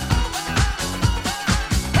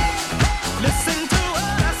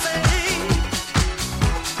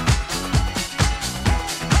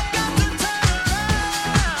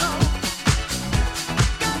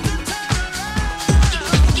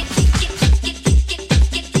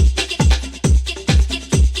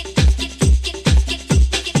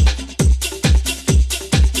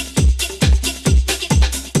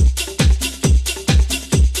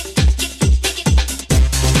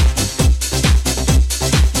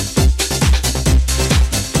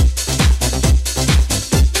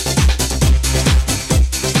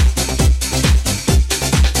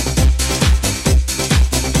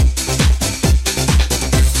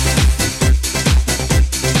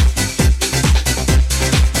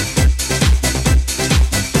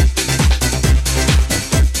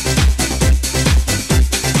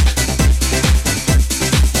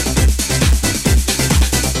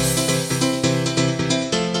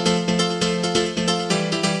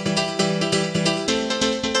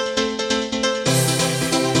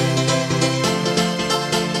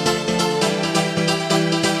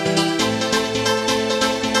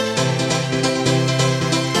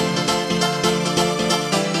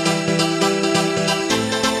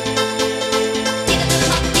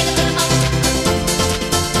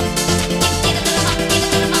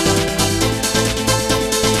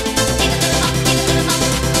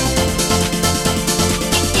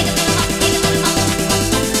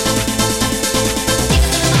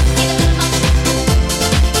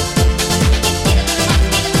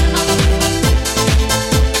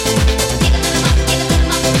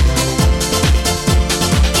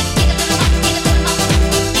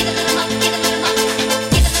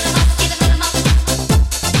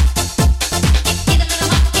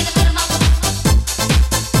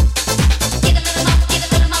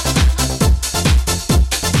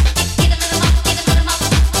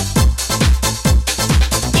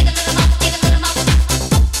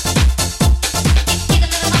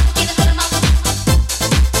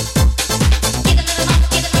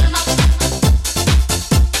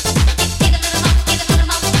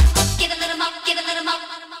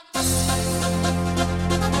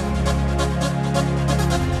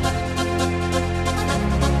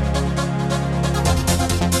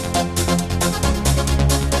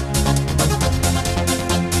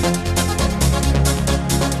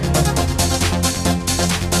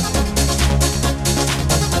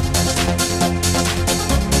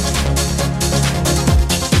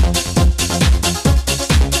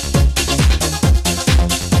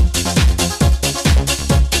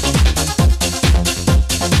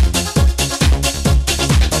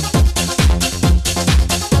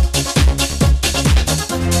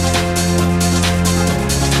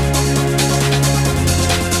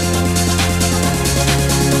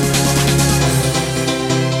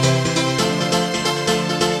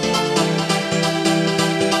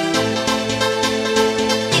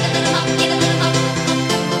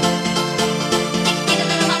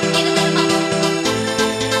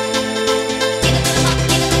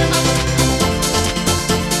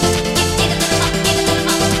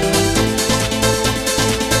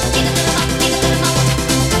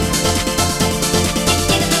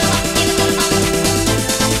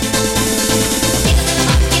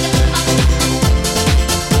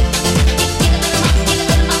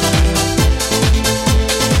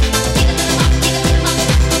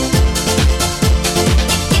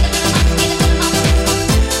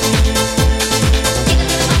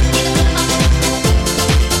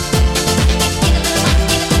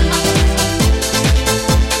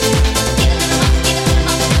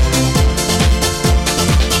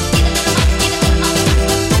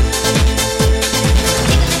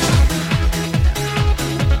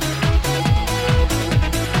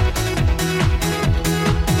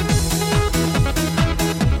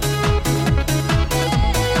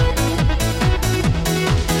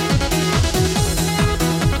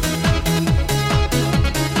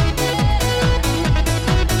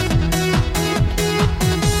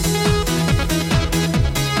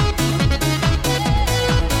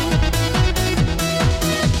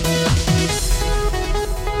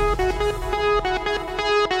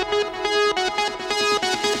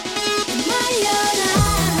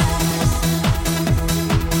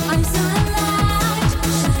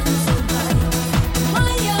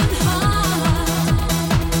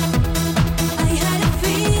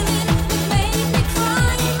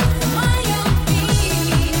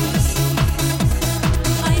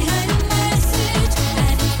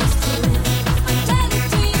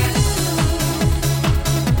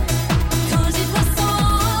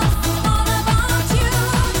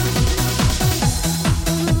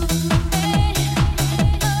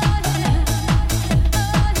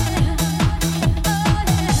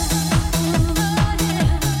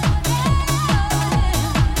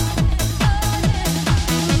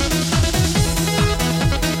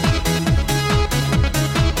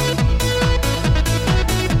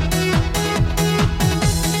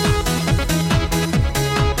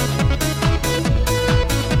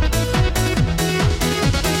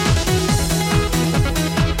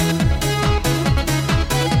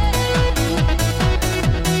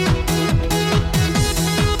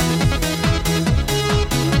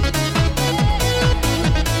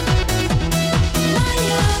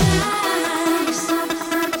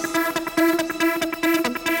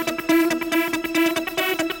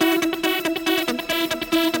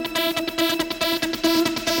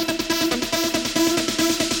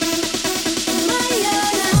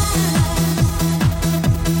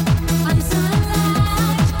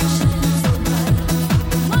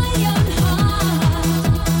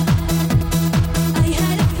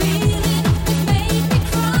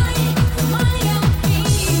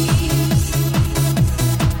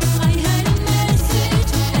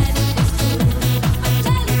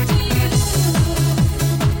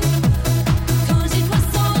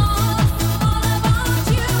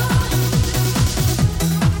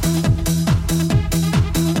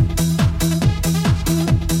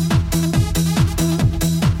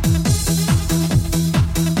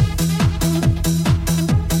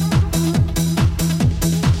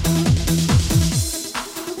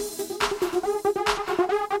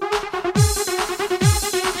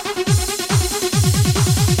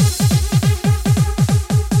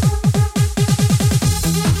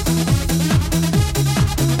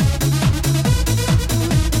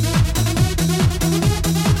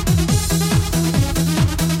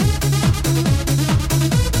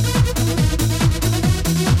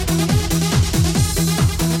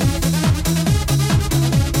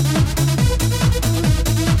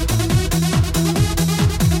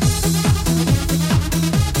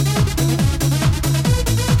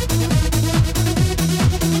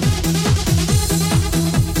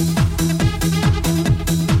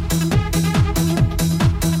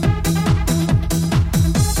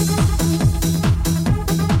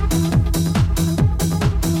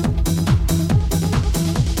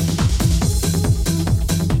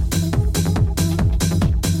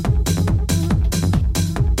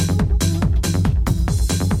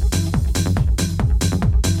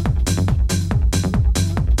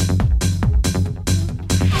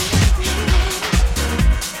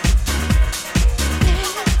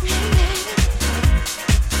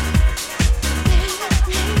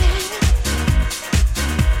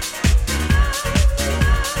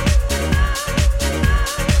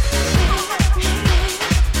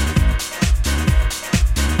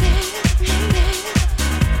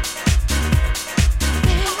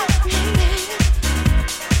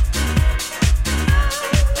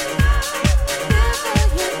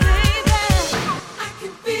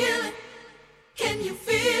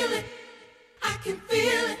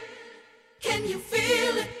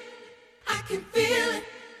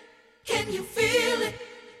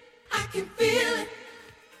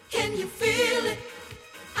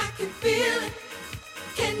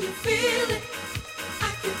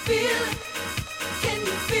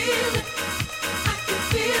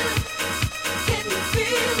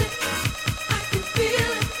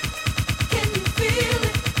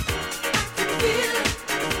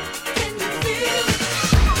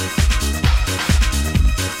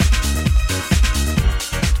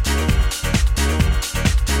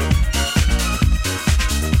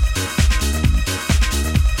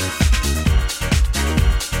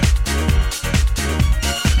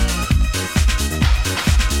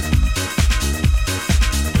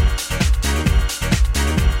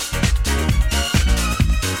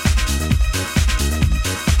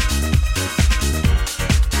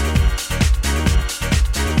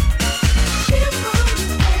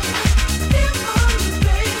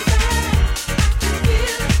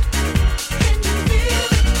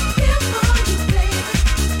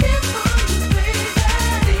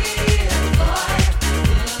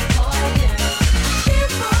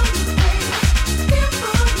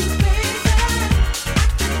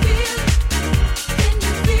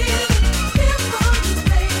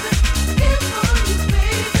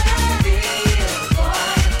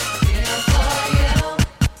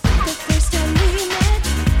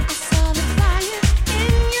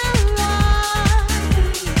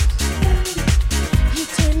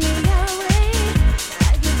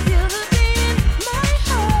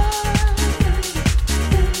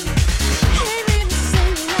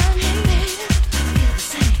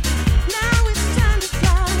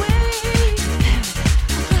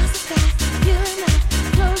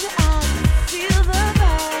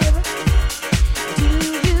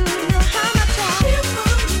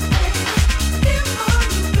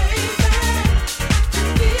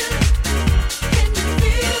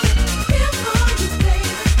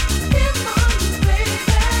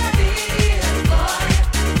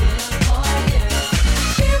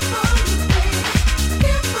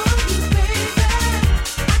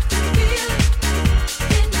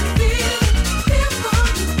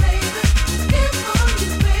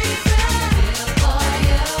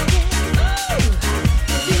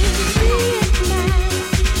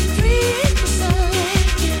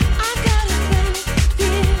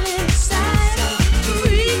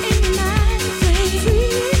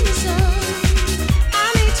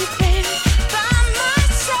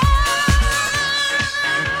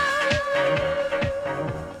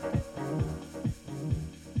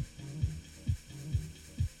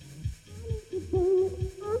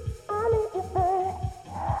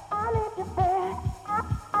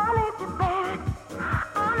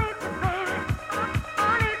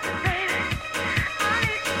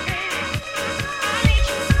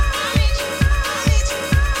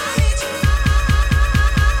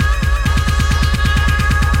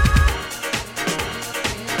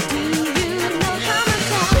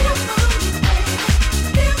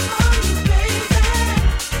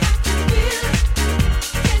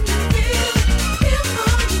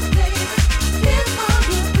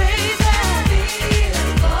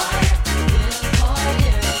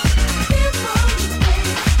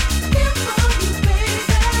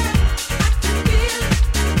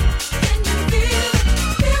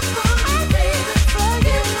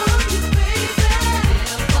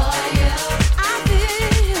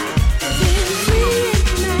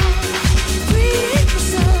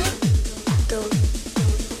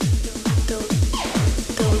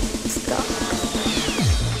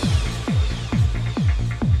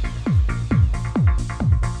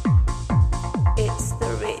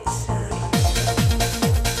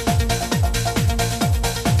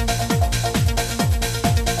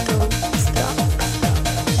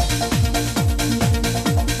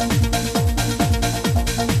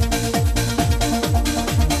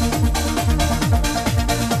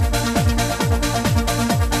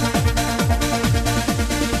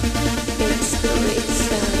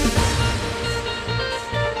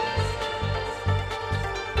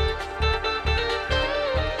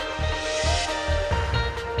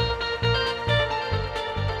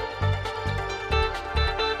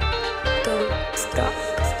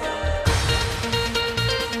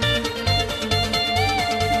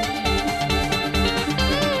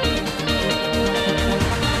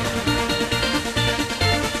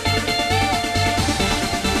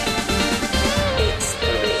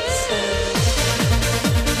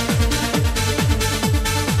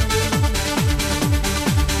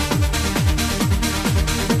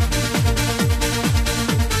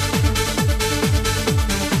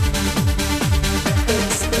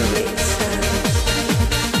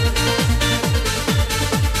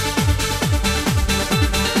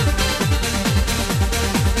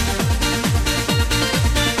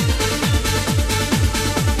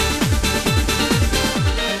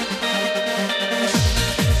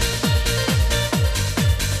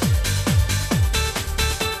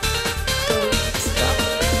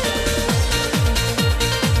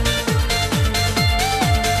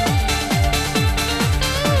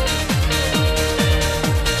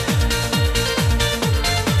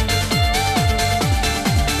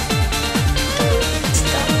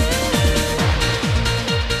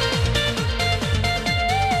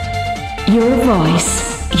Your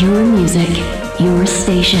voice, your music, your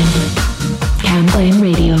station. Cam Glen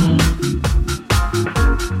Radio.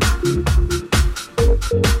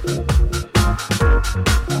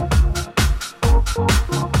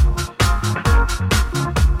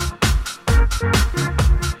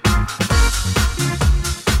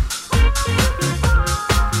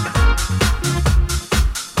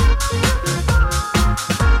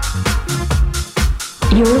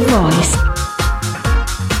 Your voice.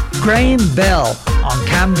 Graham Bell on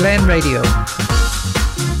Cam Glen Radio.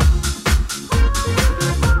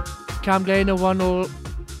 Cam Glen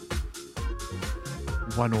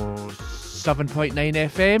 107.9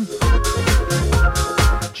 FM.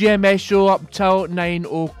 GMS Show up till 9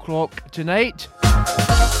 o'clock tonight.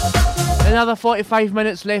 Another 45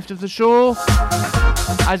 minutes left of the show.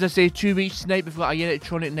 As I say, 2 weeks tonight we've got a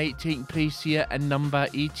electronic night taking place here in number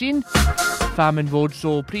 18 Famine Road,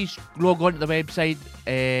 so please log on to the website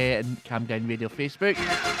and Cam Glen Radio Facebook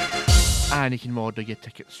and you can order your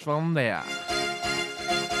tickets from there.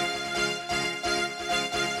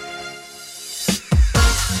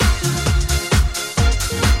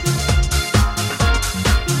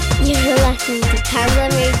 You're listening to Cam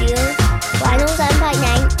Glen Radio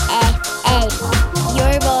 107.9 FM.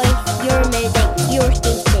 Your voice, your music, your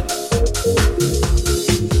station.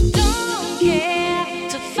 Don't care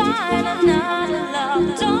to find another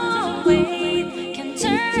love. Don't wait, can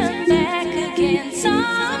turn back again.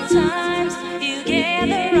 Sometimes you get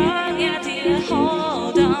the wrong idea.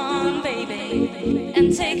 Hold on, baby,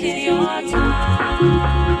 and take your time.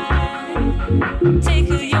 Take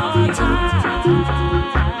your time.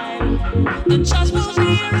 The choice will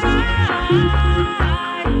be right,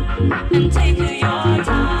 and take your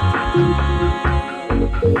time.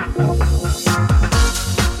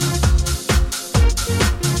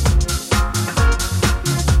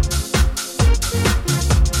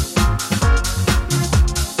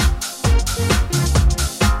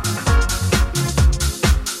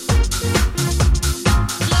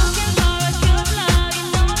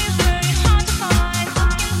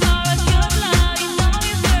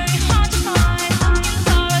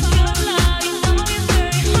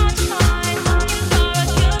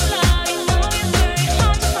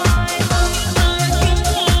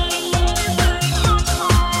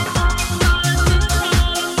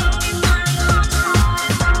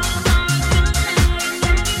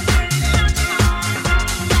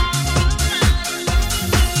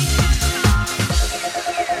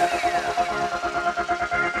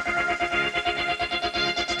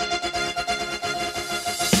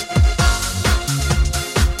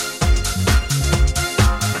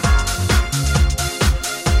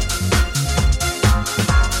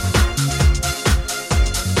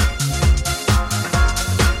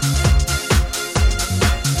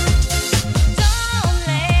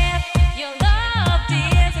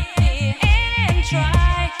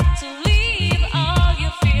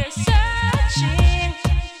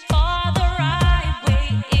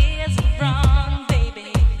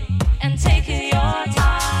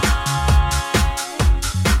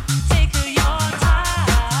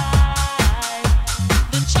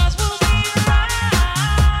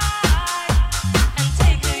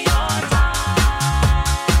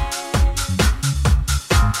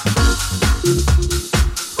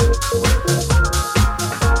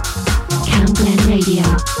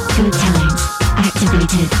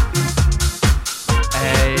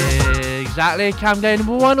 Exactly, Cam Glen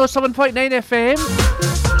 107.9 FM.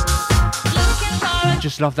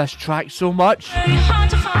 Just love this track so much.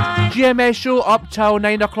 GMS Show up till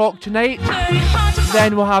 9 o'clock tonight.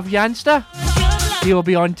 Then we'll have Yanster. He will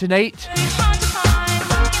be on tonight.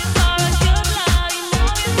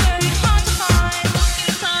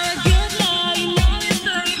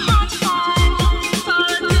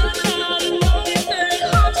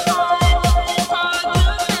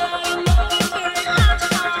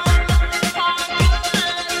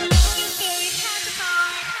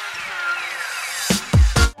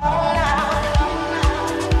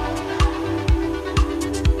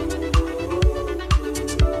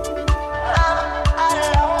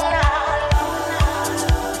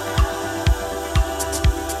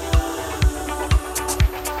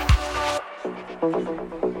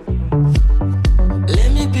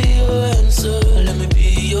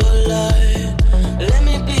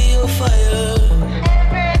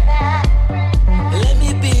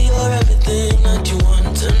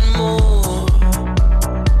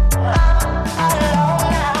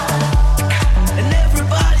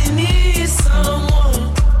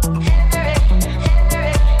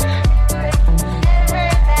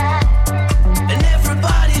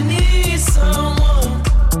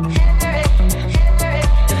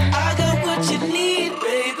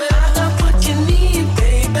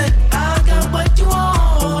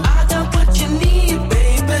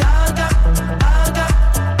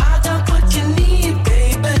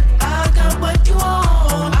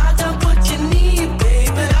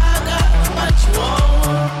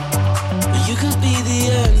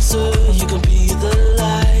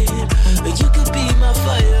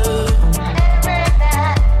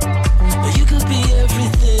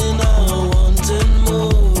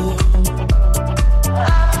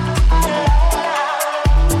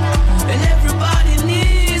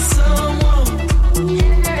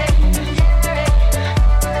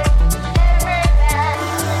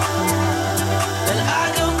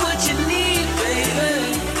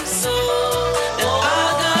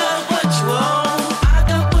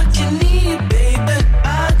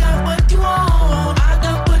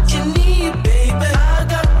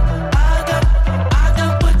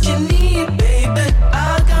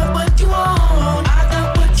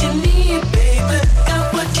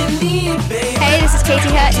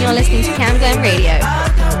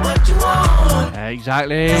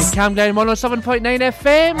 Exactly. Camglen 107.9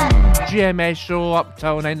 FM. GMS Show up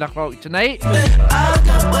till 9 o'clock tonight.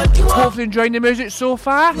 Hopefully enjoying the music so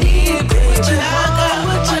far. You're listening to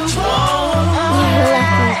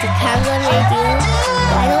Camglen Radio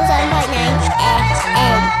 107.9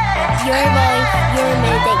 FM. Your voice, your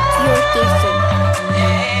music, your station.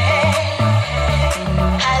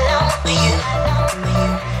 How long for you?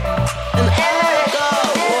 And I got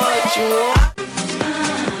what you want.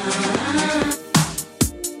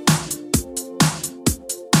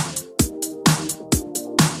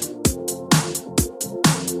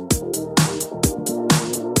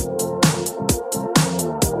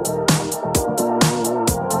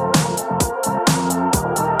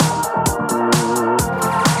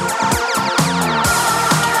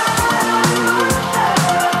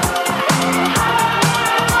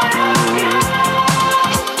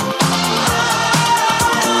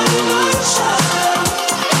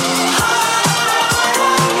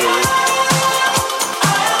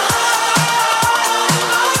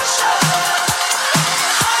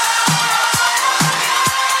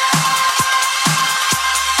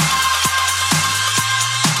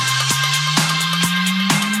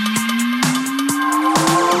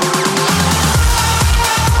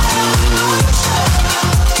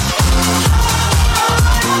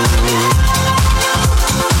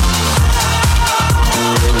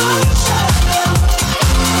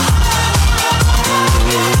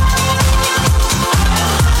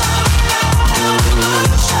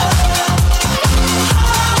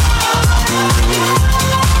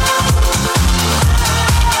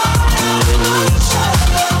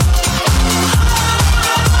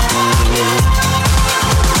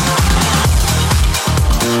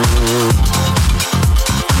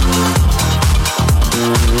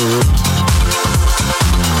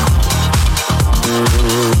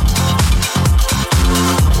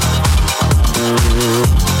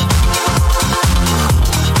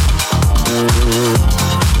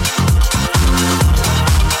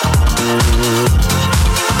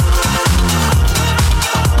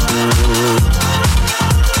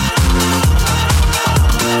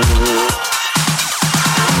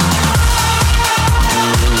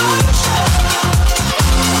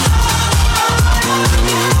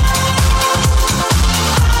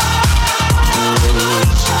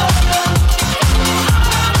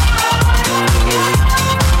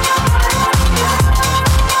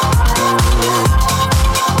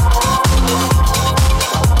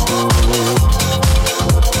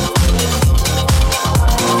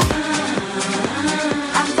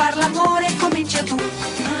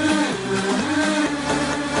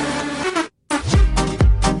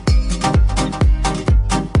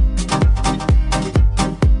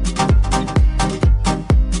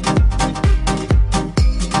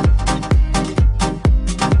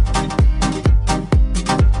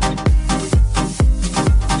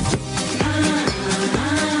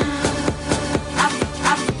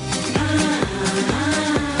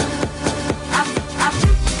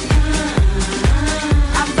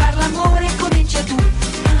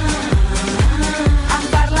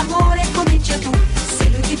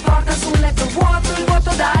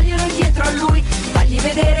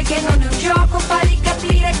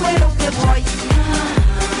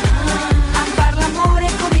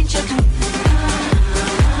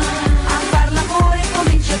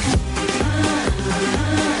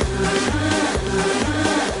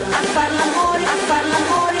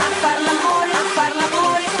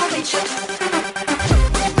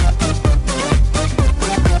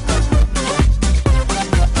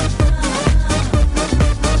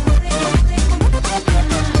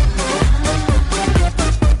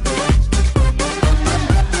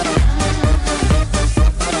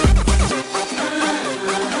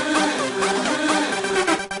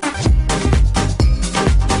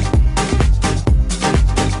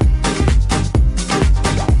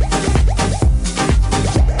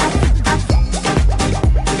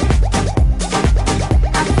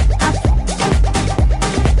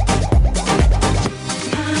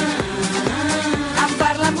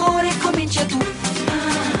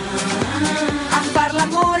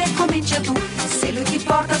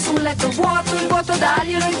 sul letto vuoto, il vuoto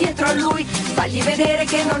daglielo indietro a lui. Fagli vedere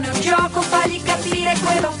che non è un gioco, fagli capire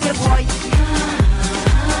quello che vuoi.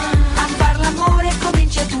 A far l'amore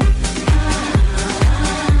comincia tu.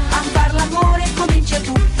 A far l'amore comincia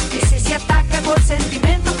tu. E se si attacca col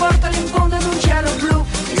sentimento, portalo in fondo ad un cielo blu.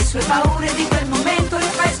 Le sue paure di quel momento le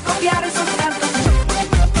fai scoppiare soltanto tu.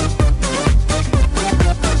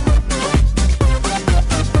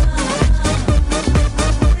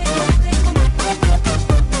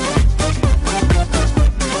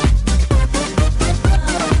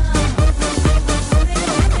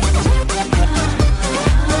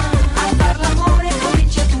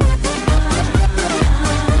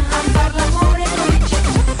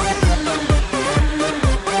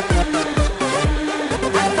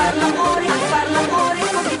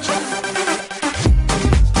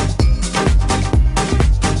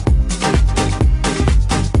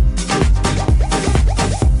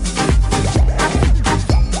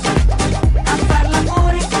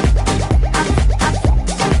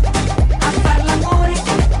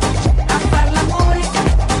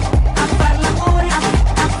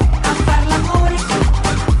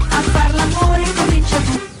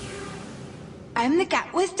 I'm the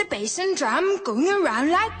cat with the bass and drum, going around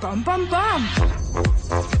like bum bum bum.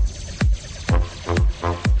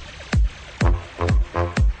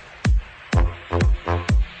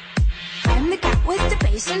 I'm the cat with the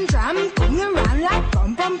bass and drum, going around like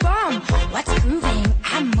bum bum bum. What's grooving?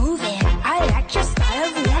 I'm moving. I like your style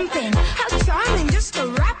of lumping. How charming, just a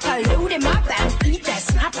rapper. Load him up and eat that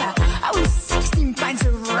snapper. I was 16 pints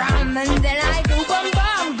of rum and then I go bum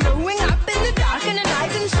bum, blowing up in the dark in the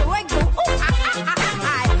night, and so I go. Oh,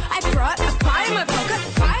 I brought a pie in my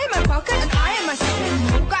pocket, and I am a second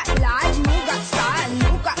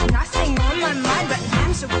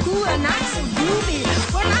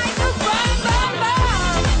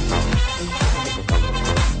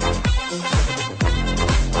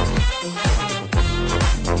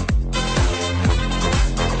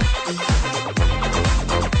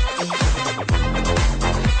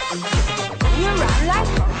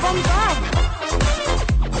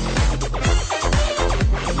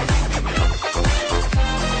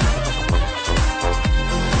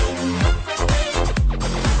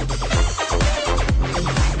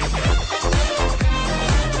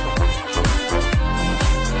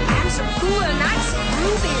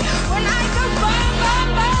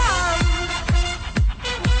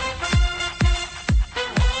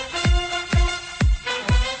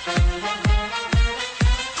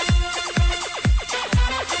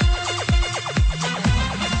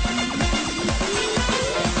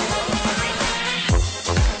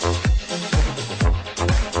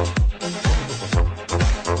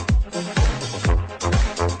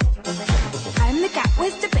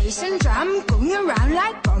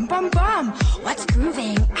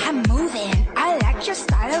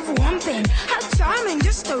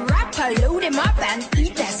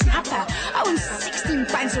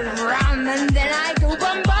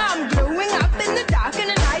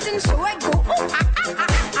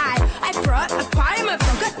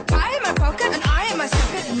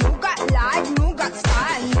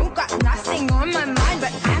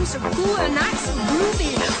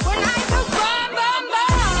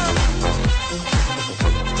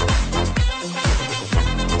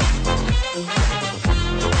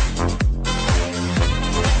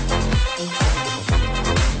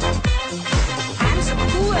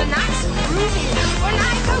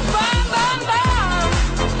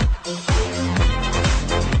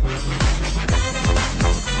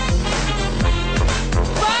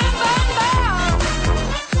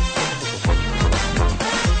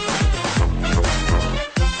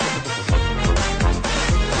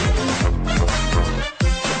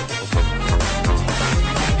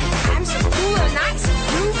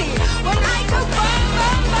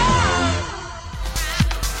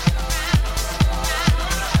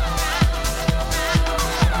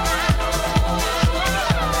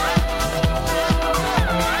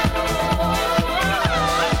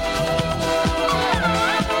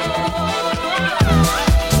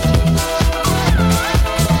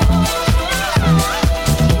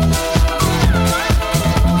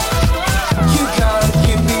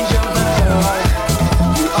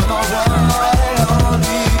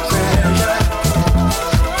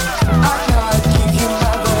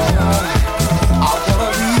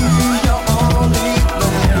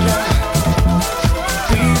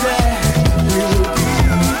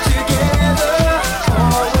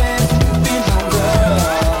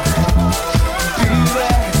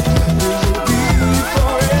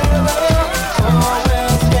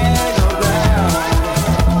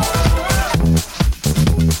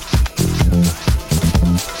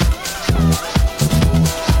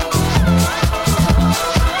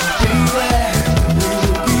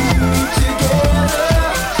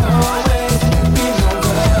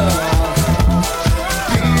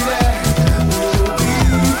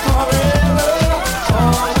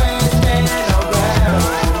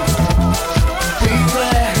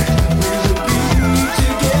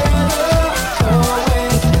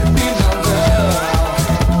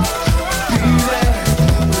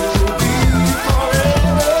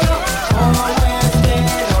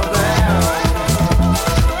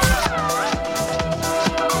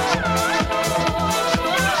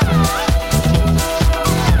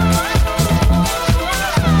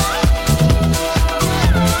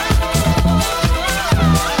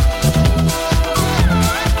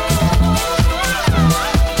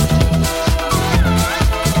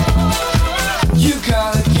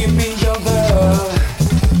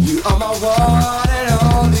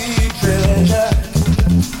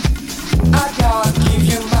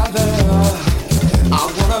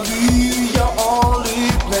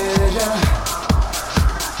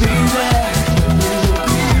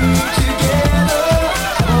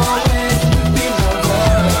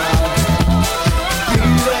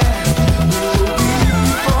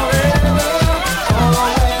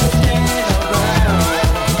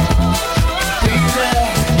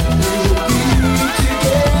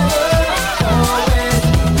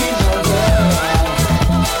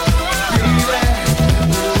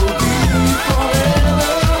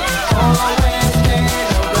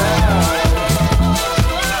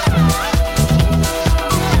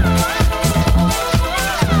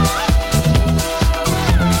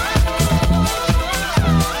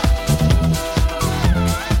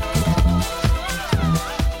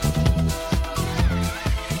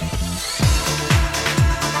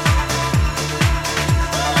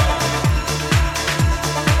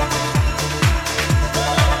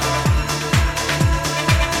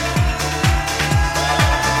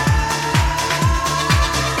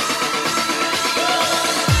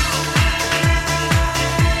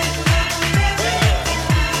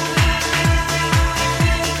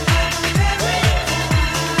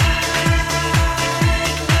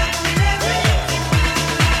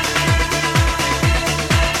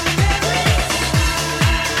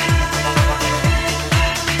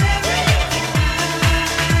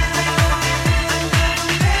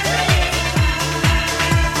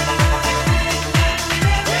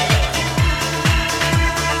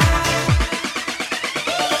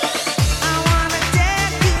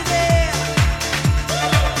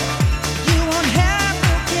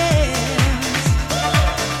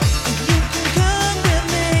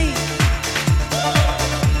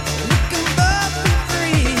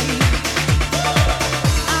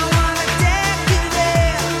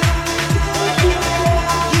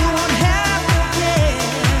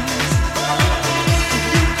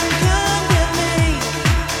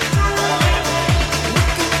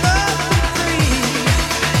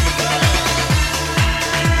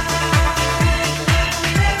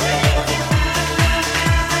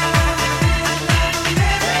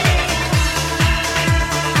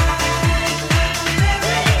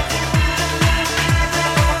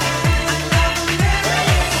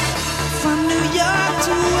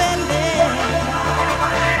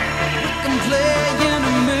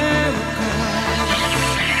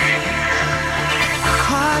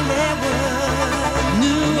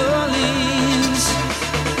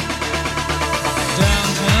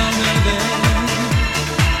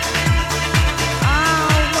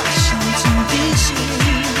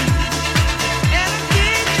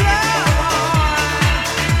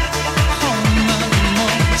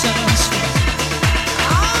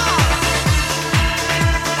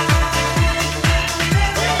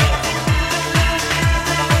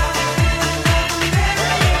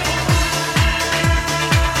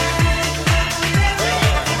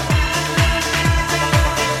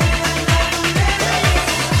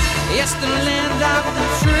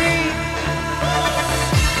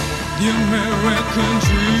the American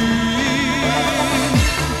dream.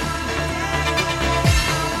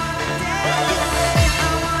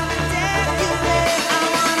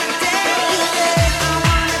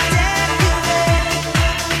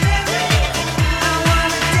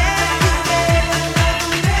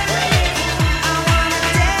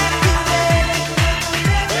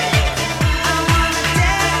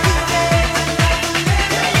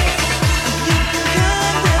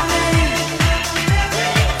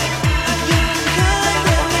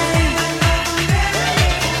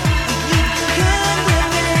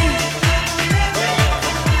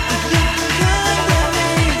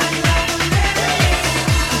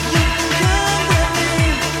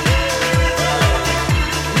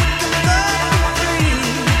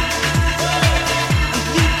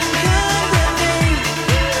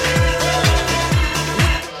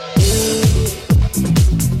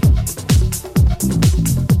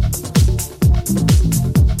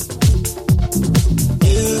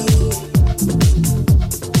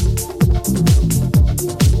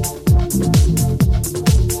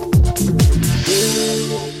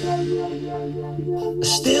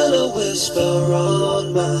 Still a whisper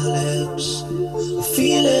on my lips, a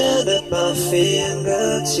feeling at my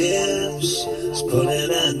fingertips, it's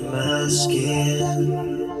pulling at my skin.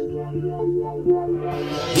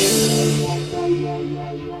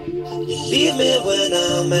 You leave me when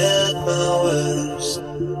I'm at my worst,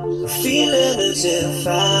 a feeling as if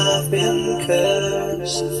I've been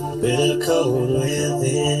cursed, bitter cold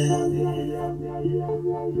within.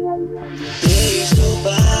 Days go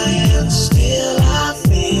by and still I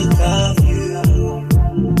think of you.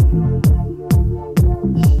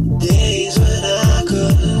 Days when I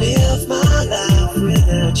couldn't live my life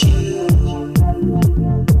without you.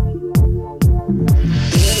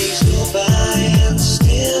 Days go by and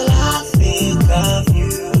still I think of you.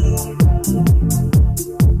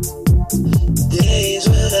 Days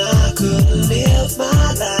when I couldn't live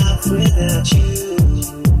my life without you.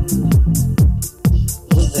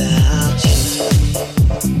 Without you.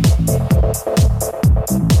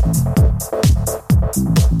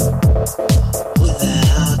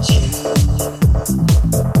 Without you.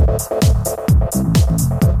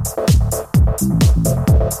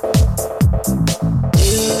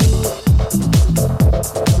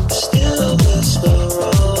 Still a whisper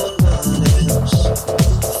on my lips,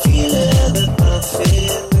 feeling at my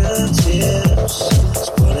fingertips, it's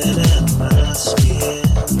pulling at my skin.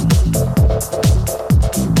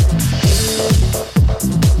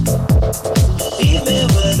 Leave me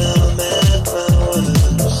when I'm at my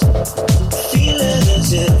worst, feeling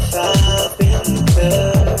as if I've been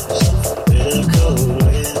cursed, bitter cold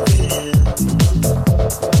within.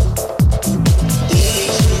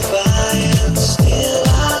 Days go by and still I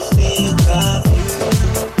think of you.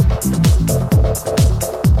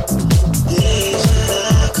 Days when I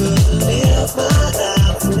couldn't live my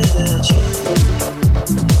life without you.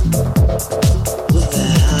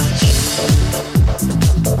 Without you.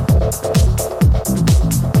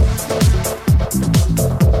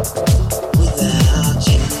 Without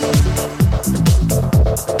you.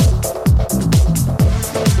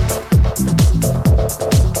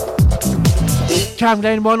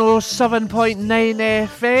 Camden 107.9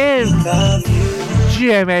 FM.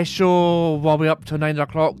 GMS Show, we'll be up till 9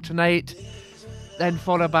 o'clock tonight. Then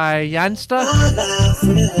followed by Yanster.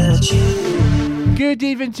 Good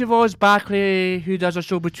evening to Roz Barclay, who does a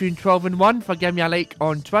show between 12 and 1, for giving me a like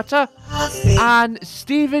on Twitter. And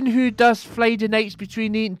Stephen, who does Friday nights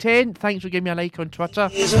between 8 and 10. Thanks for giving me a like on Twitter.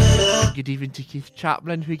 Good evening to Keith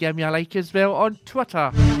Chaplin, who gave me a like as well on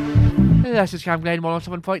Twitter. This is Cam Glen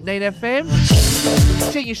 107.9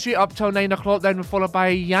 FM. Take you straight up till 9 o'clock, then we're followed by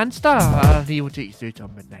Yanster. And he will take you through till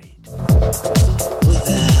midnight.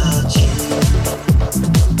 Without you.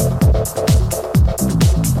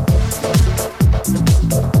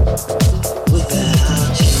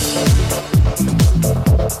 Without you. Without you.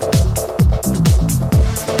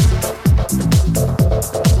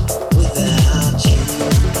 Without you.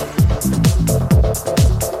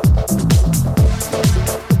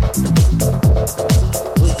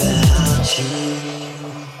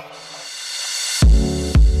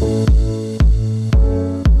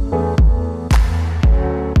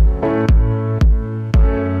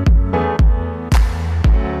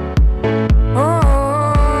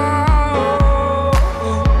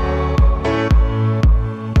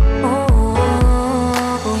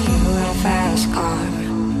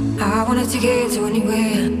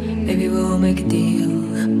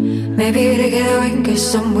 Maybe together we can get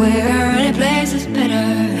somewhere. Any place is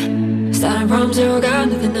better. Starting from zero, got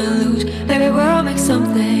nothing to lose. Maybe we'll make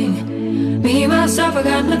something. Me, myself, I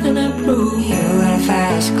got nothing to prove. You got a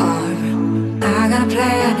fast car.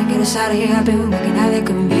 plan to get us out of here. I've been working at the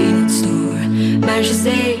convenience store. Managed to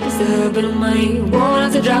save just a little bit of money. Won't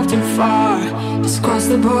have to drive too far. Just cross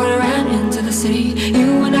the border and into the city.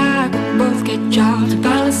 You and I could both get jobs and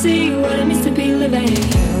finally see what it means to be living.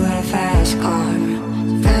 You got a fast car,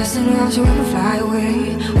 so fast enough so we can fly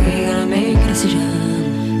away. We're gonna make a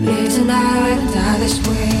decision. Live tonight or let die this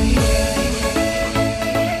way.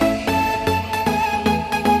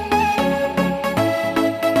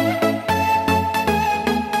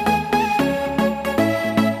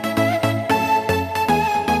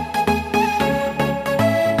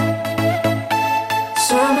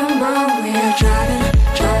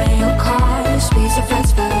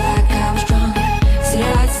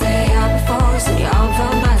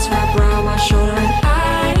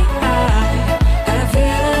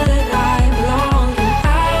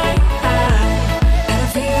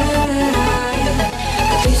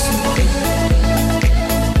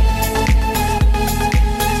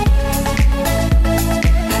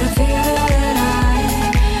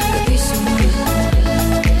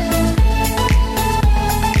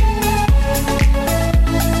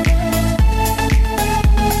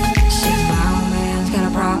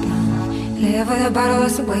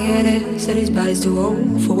 Said his body's too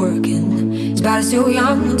old for working. His body's too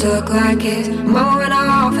young to look like his. Mama went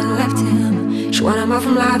off and left him. She wanted more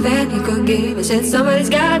from life than he could give. I said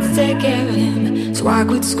somebody's got to take care of him. So I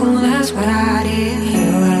quit school, that's what I did.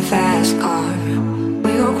 You got a fast car.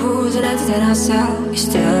 We go cruising, entertain ourselves. You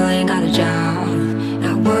still ain't got a job.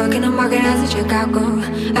 Not working the market as a checkout girl.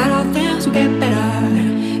 And all things will get better.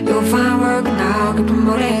 You'll find work now, get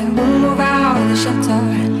promoted. We'll move out of the shelter.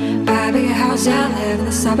 Buy a bigger house and live in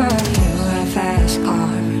the suburbs. You got a fast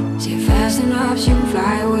car. See it fast enough so you can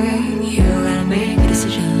fly away. You gotta make a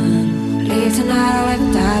decision. Leave tonight or let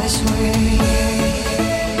me die this way.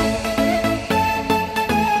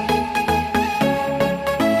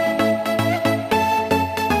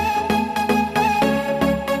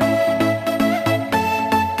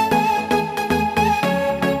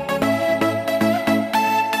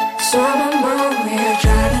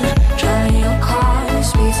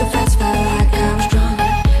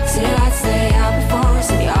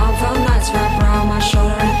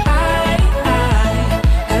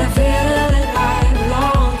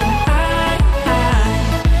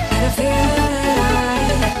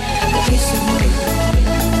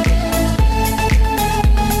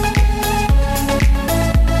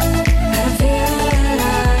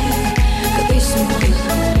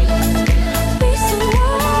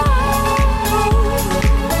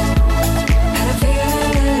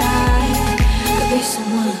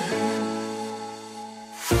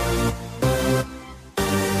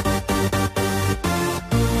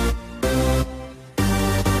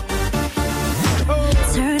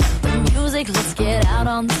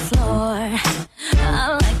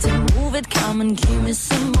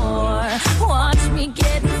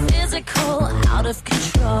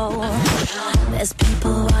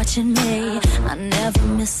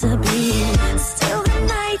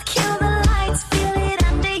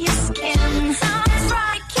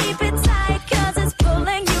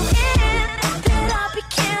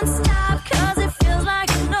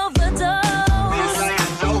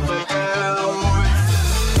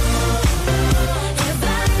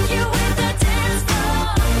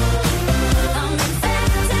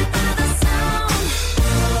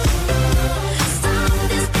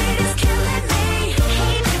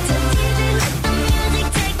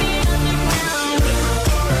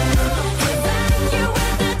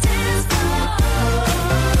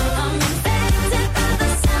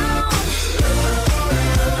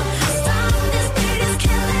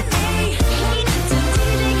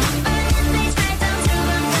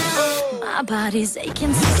 Body's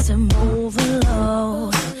aching, system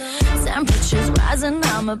overload. Temperatures rising,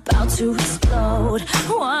 I'm about to explode.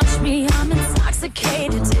 Watch me, I'm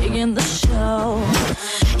intoxicated, digging the show.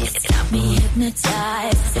 It's got me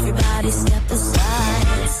hypnotized. Everybody step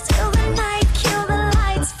aside. Still the night, kill the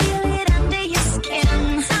lights, feel it under your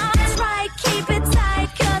skin. Sounds right, keep it tight,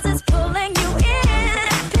 cause it's pulling you in.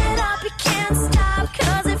 Wrap it up, you can't stop,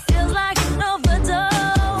 cause it feels like an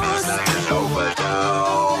overdose. An overdose.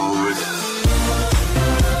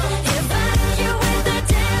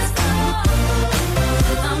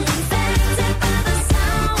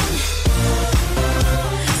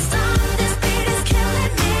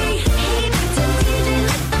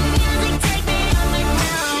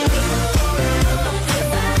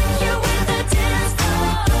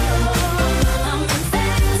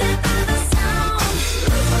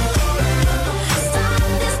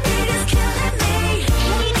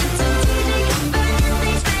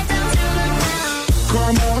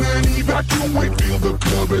 evacuate, feel the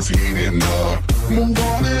club is heating up. Move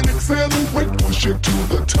on and accelerate, push it to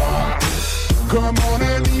the top. Come on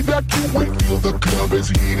and evacuate, feel the club is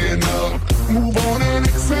heating up. Move on and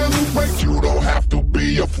accelerate, you don't have to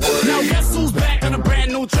be afraid. Now guess who's back on a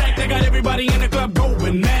brand new track? They got everybody in the club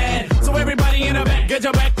going mad. So everybody in the back, get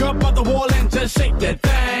your back up off the wall and just shake that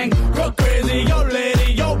thing. Go crazy, yo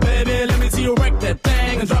lady, yo baby, let me see you wreck that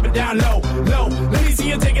thing and drop it down low, low. Let me see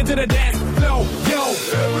you take it to the dance floor, yo.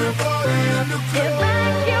 Everybody in the club.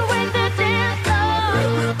 Evacuate the dance floor.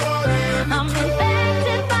 Everybody in the I'm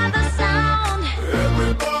infected by the sound.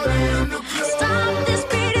 Everybody in the club. Stop, this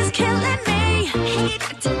beat is killing me. Heat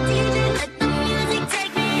to DJ, let the music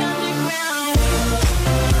take me underground.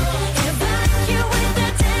 Evacuate the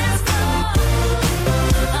dance floor.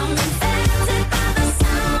 I'm infected by the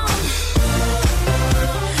sound.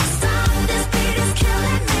 Stop, this beat is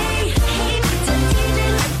killing me. Heat to DJ,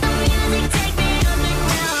 let the music take me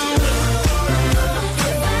underground.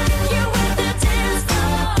 Evacuate the dance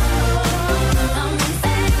floor. I'm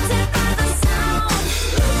infected by the sound.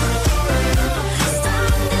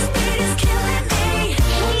 Stop, this beat is killing me.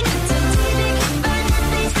 Heat to DJ, burn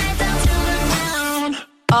this bass down to the ground.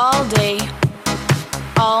 All day,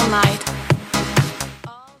 all night.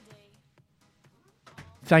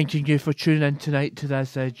 Thanking you for tuning in tonight to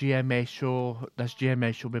this GMS show. This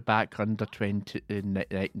GMS show will be back on the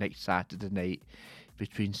 20th next Saturday night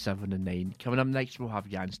between 7 and 9. Coming up next, we'll have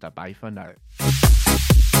Jansta. Bye for now.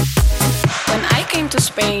 When I came to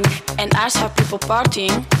Spain and I saw people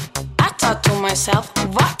partying, I thought to myself,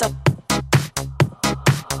 what the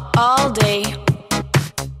all day,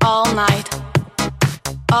 all night,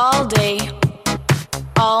 all day,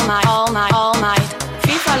 all night, all night, all night.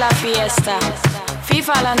 FIFA la fiesta,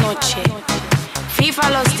 FIFA la noche, FIFA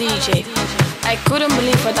los DJ. I couldn't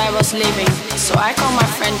believe what I was living, so I called my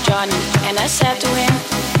friend Johnny and I said to him,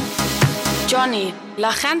 Johnny,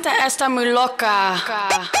 la gente está muy loca.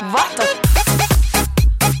 What the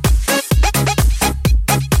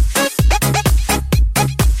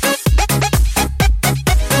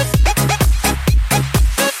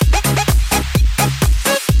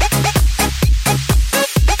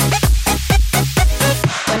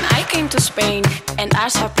Spain and I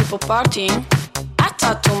saw people partying, I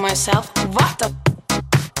thought to myself, what the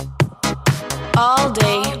all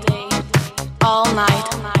day, all night,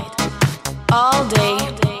 all day,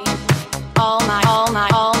 all night, all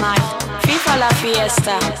night, all night. FIFA la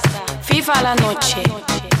fiesta, FIFA la noche,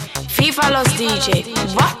 FIFA los DJ.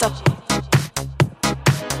 What the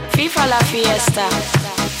FIFA la fiesta,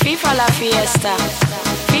 FIFA la fiesta,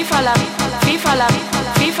 FIFA la, FIFA la,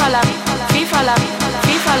 FIFA la, FIFA la,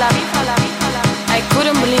 FIFA la. I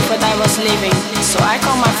couldn't believe what I was living, so I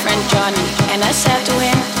called my friend Johnny and I said to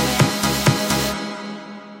him,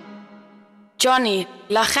 Johnny,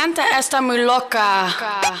 la gente está muy loca.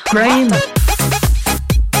 Graham.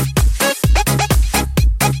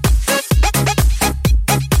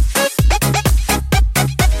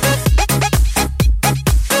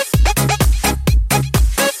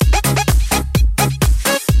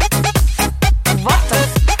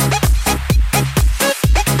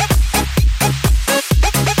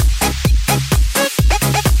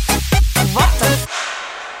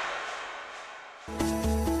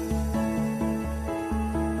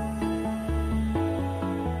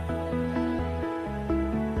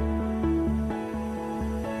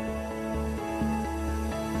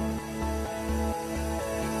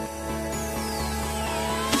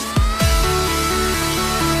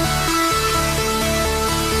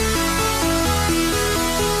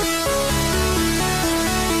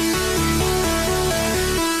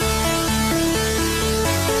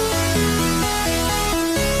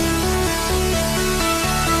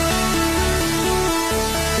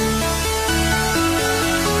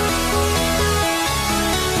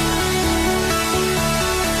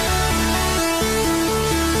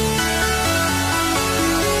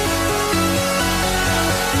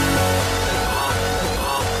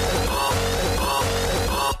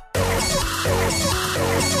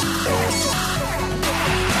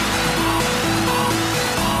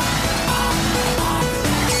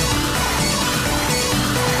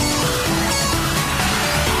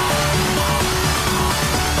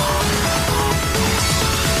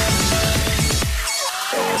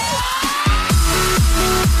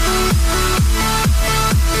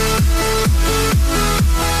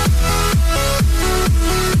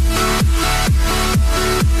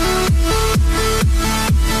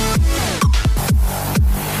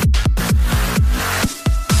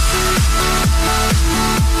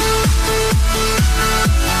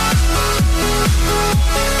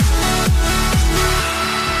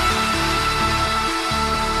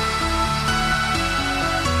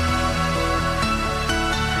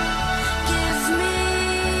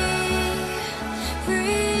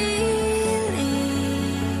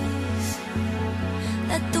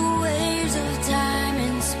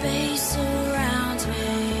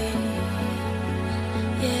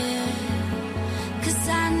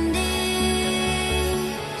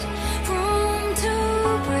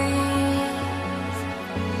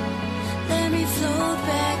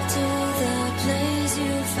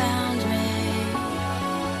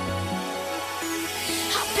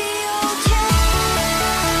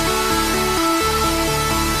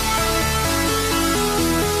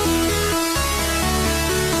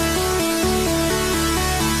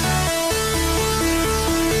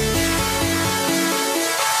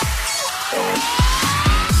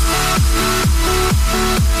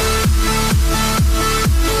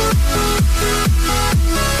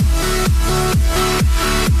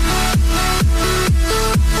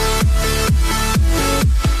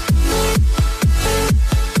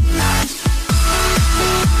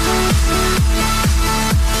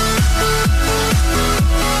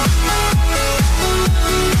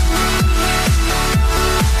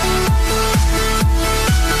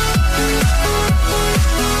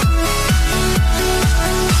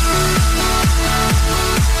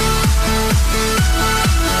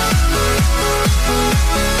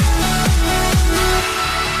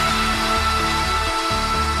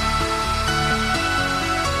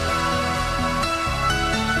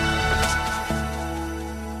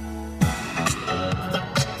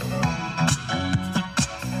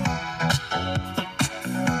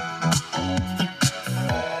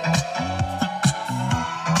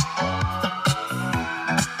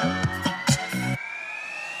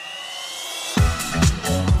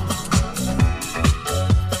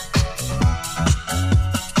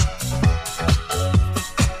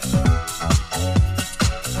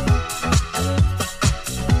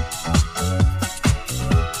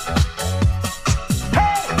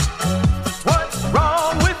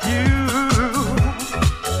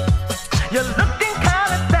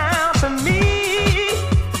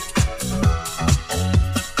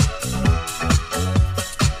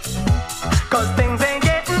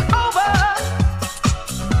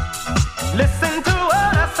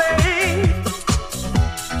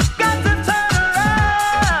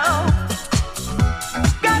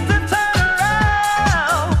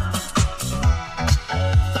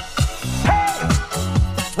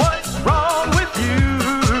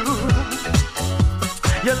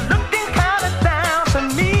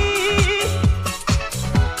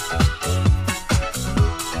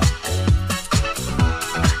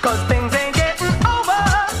 'cause things ain't getting over.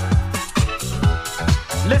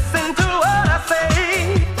 Listen to what I say.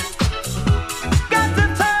 Got to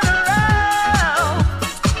turn around.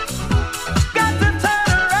 Got to turn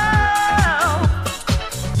around.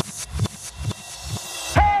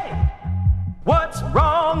 Hey, what's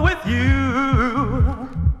wrong with you?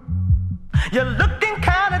 You're looking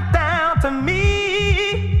kind of down to me.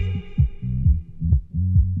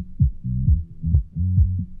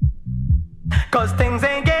 'Cause things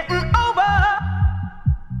ain't getting over.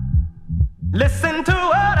 Listen to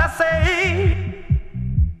what I say.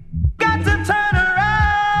 Got to turn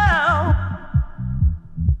around.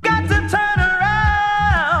 Got to turn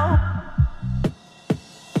around.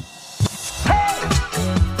 Hey,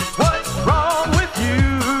 what's wrong with you?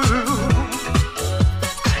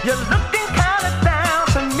 You're looking kind of down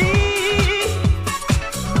to me.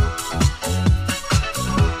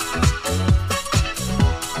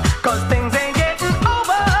 'Cause things ain't getting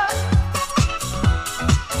over.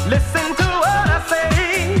 Listen to what I say.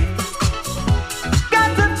 Got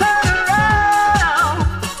to turn around.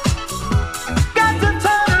 Got to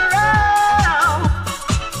turn around.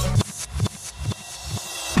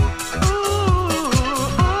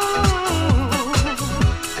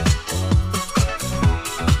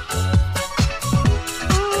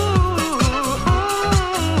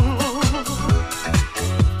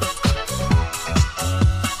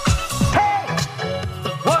 Hey,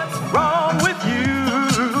 what's wrong with you?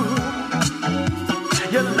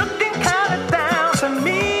 You're looking kind of down to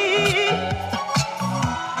me.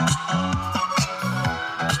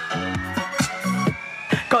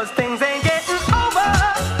 'Cause things ain't getting over.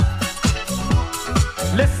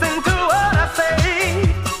 Listen to what I say.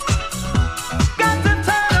 Got to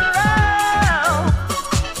turn around.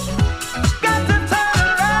 Got to turn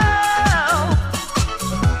around.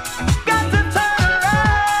 Got to turn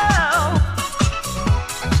around.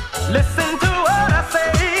 Listen to what I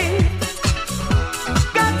say.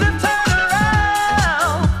 Got to turn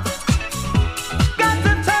around. Got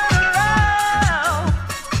to turn around.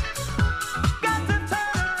 Got to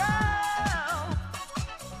turn around.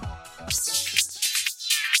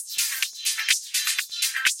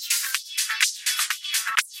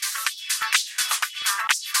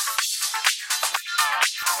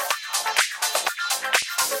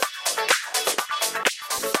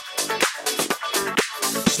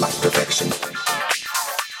 It's like perfection.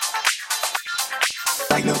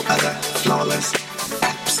 Like no other, flawless,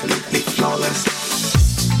 absolutely flawless.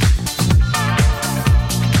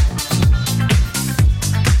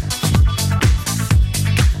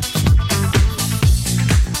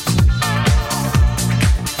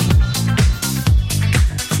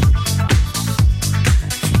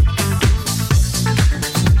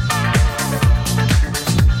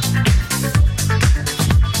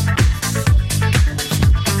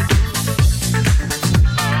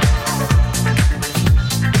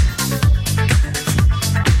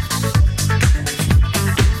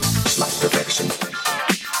 It's like perfection.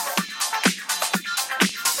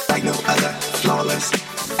 Like no other, flawless,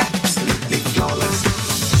 absolutely flawless.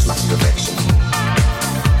 It's like perfection.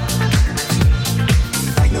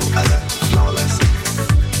 Like no other, flawless.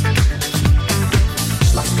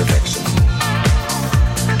 It's like perfection.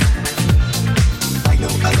 Like no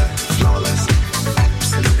other, flawless,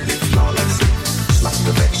 absolutely flawless. It's like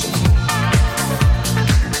perfection.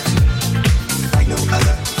 Like no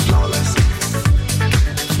other, flawless.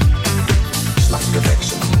 It's like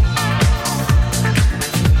perfection.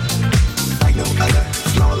 Like no other,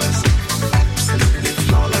 flawless, absolutely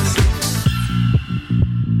flawless.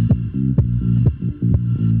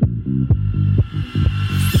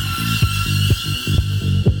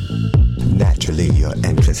 Naturally, your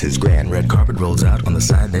entrance is grand. Red carpet rolls out, on the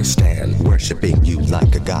side they stand, worshipping you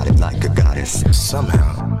like a god and like a goddess.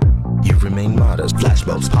 Somehow, you remain modest.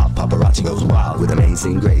 Flashbulbs pop, paparazzi goes wild. With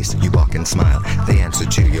amazing grace, you walk and smile. They answer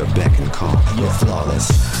to your beck and call. You're flawless,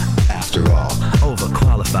 after all.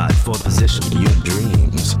 Overqualified for the position. Your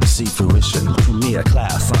dreams see fruition. Premier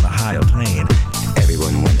class on a higher plane.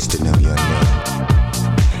 Everyone wants to know your name.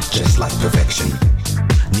 Just like perfection.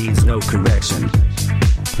 Needs no correction.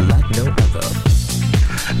 Like no other.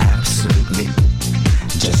 Absolutely.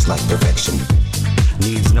 Just like perfection.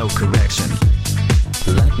 Needs no correction.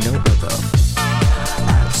 Like no other.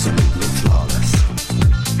 Absolutely flawless.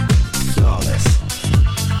 Flawless.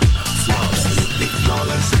 Flawless. Absolutely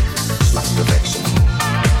flawless. Like perfection.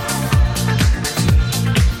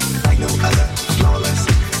 Like no other. Flawless.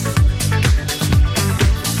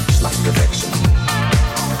 Like perfection.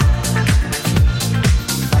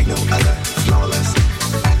 Like no other. Flawless.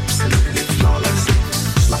 Absolutely flawless.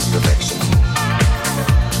 Like perfection.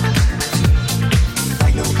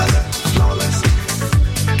 Like no other.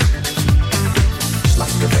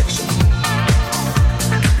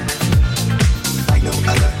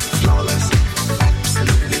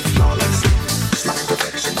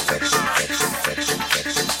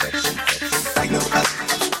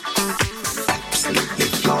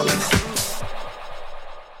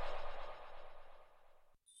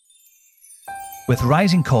 With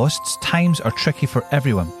rising costs, times are tricky for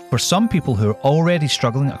everyone. For some people who are already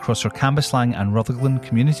struggling across our Cambuslang and Rutherglen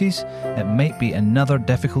communities, it might be another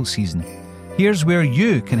difficult season. Here's where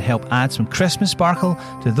you can help add some Christmas sparkle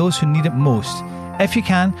to those who need it most. If you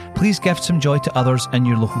can, please gift some joy to others in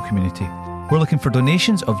your local community. We're looking for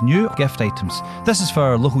donations of new gift items. This is for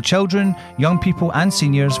our local children, young people and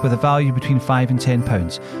seniors with a value between £5 and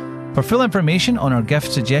 £10. For full information on our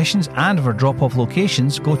gift suggestions and of our drop-off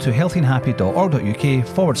locations, go to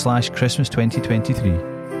healthyandhappy.org.uk/Christmas 2023.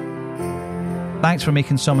 Thanks for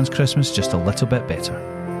making someone's Christmas just a little bit better.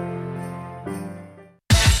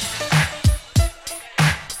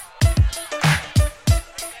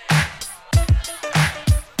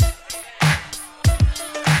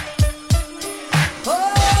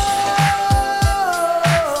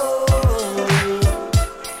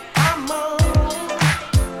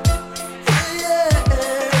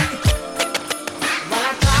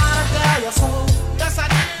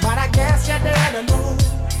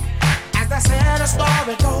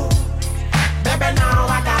 Baby, now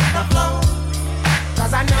I got the flow,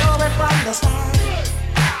 'cause I know it from the start.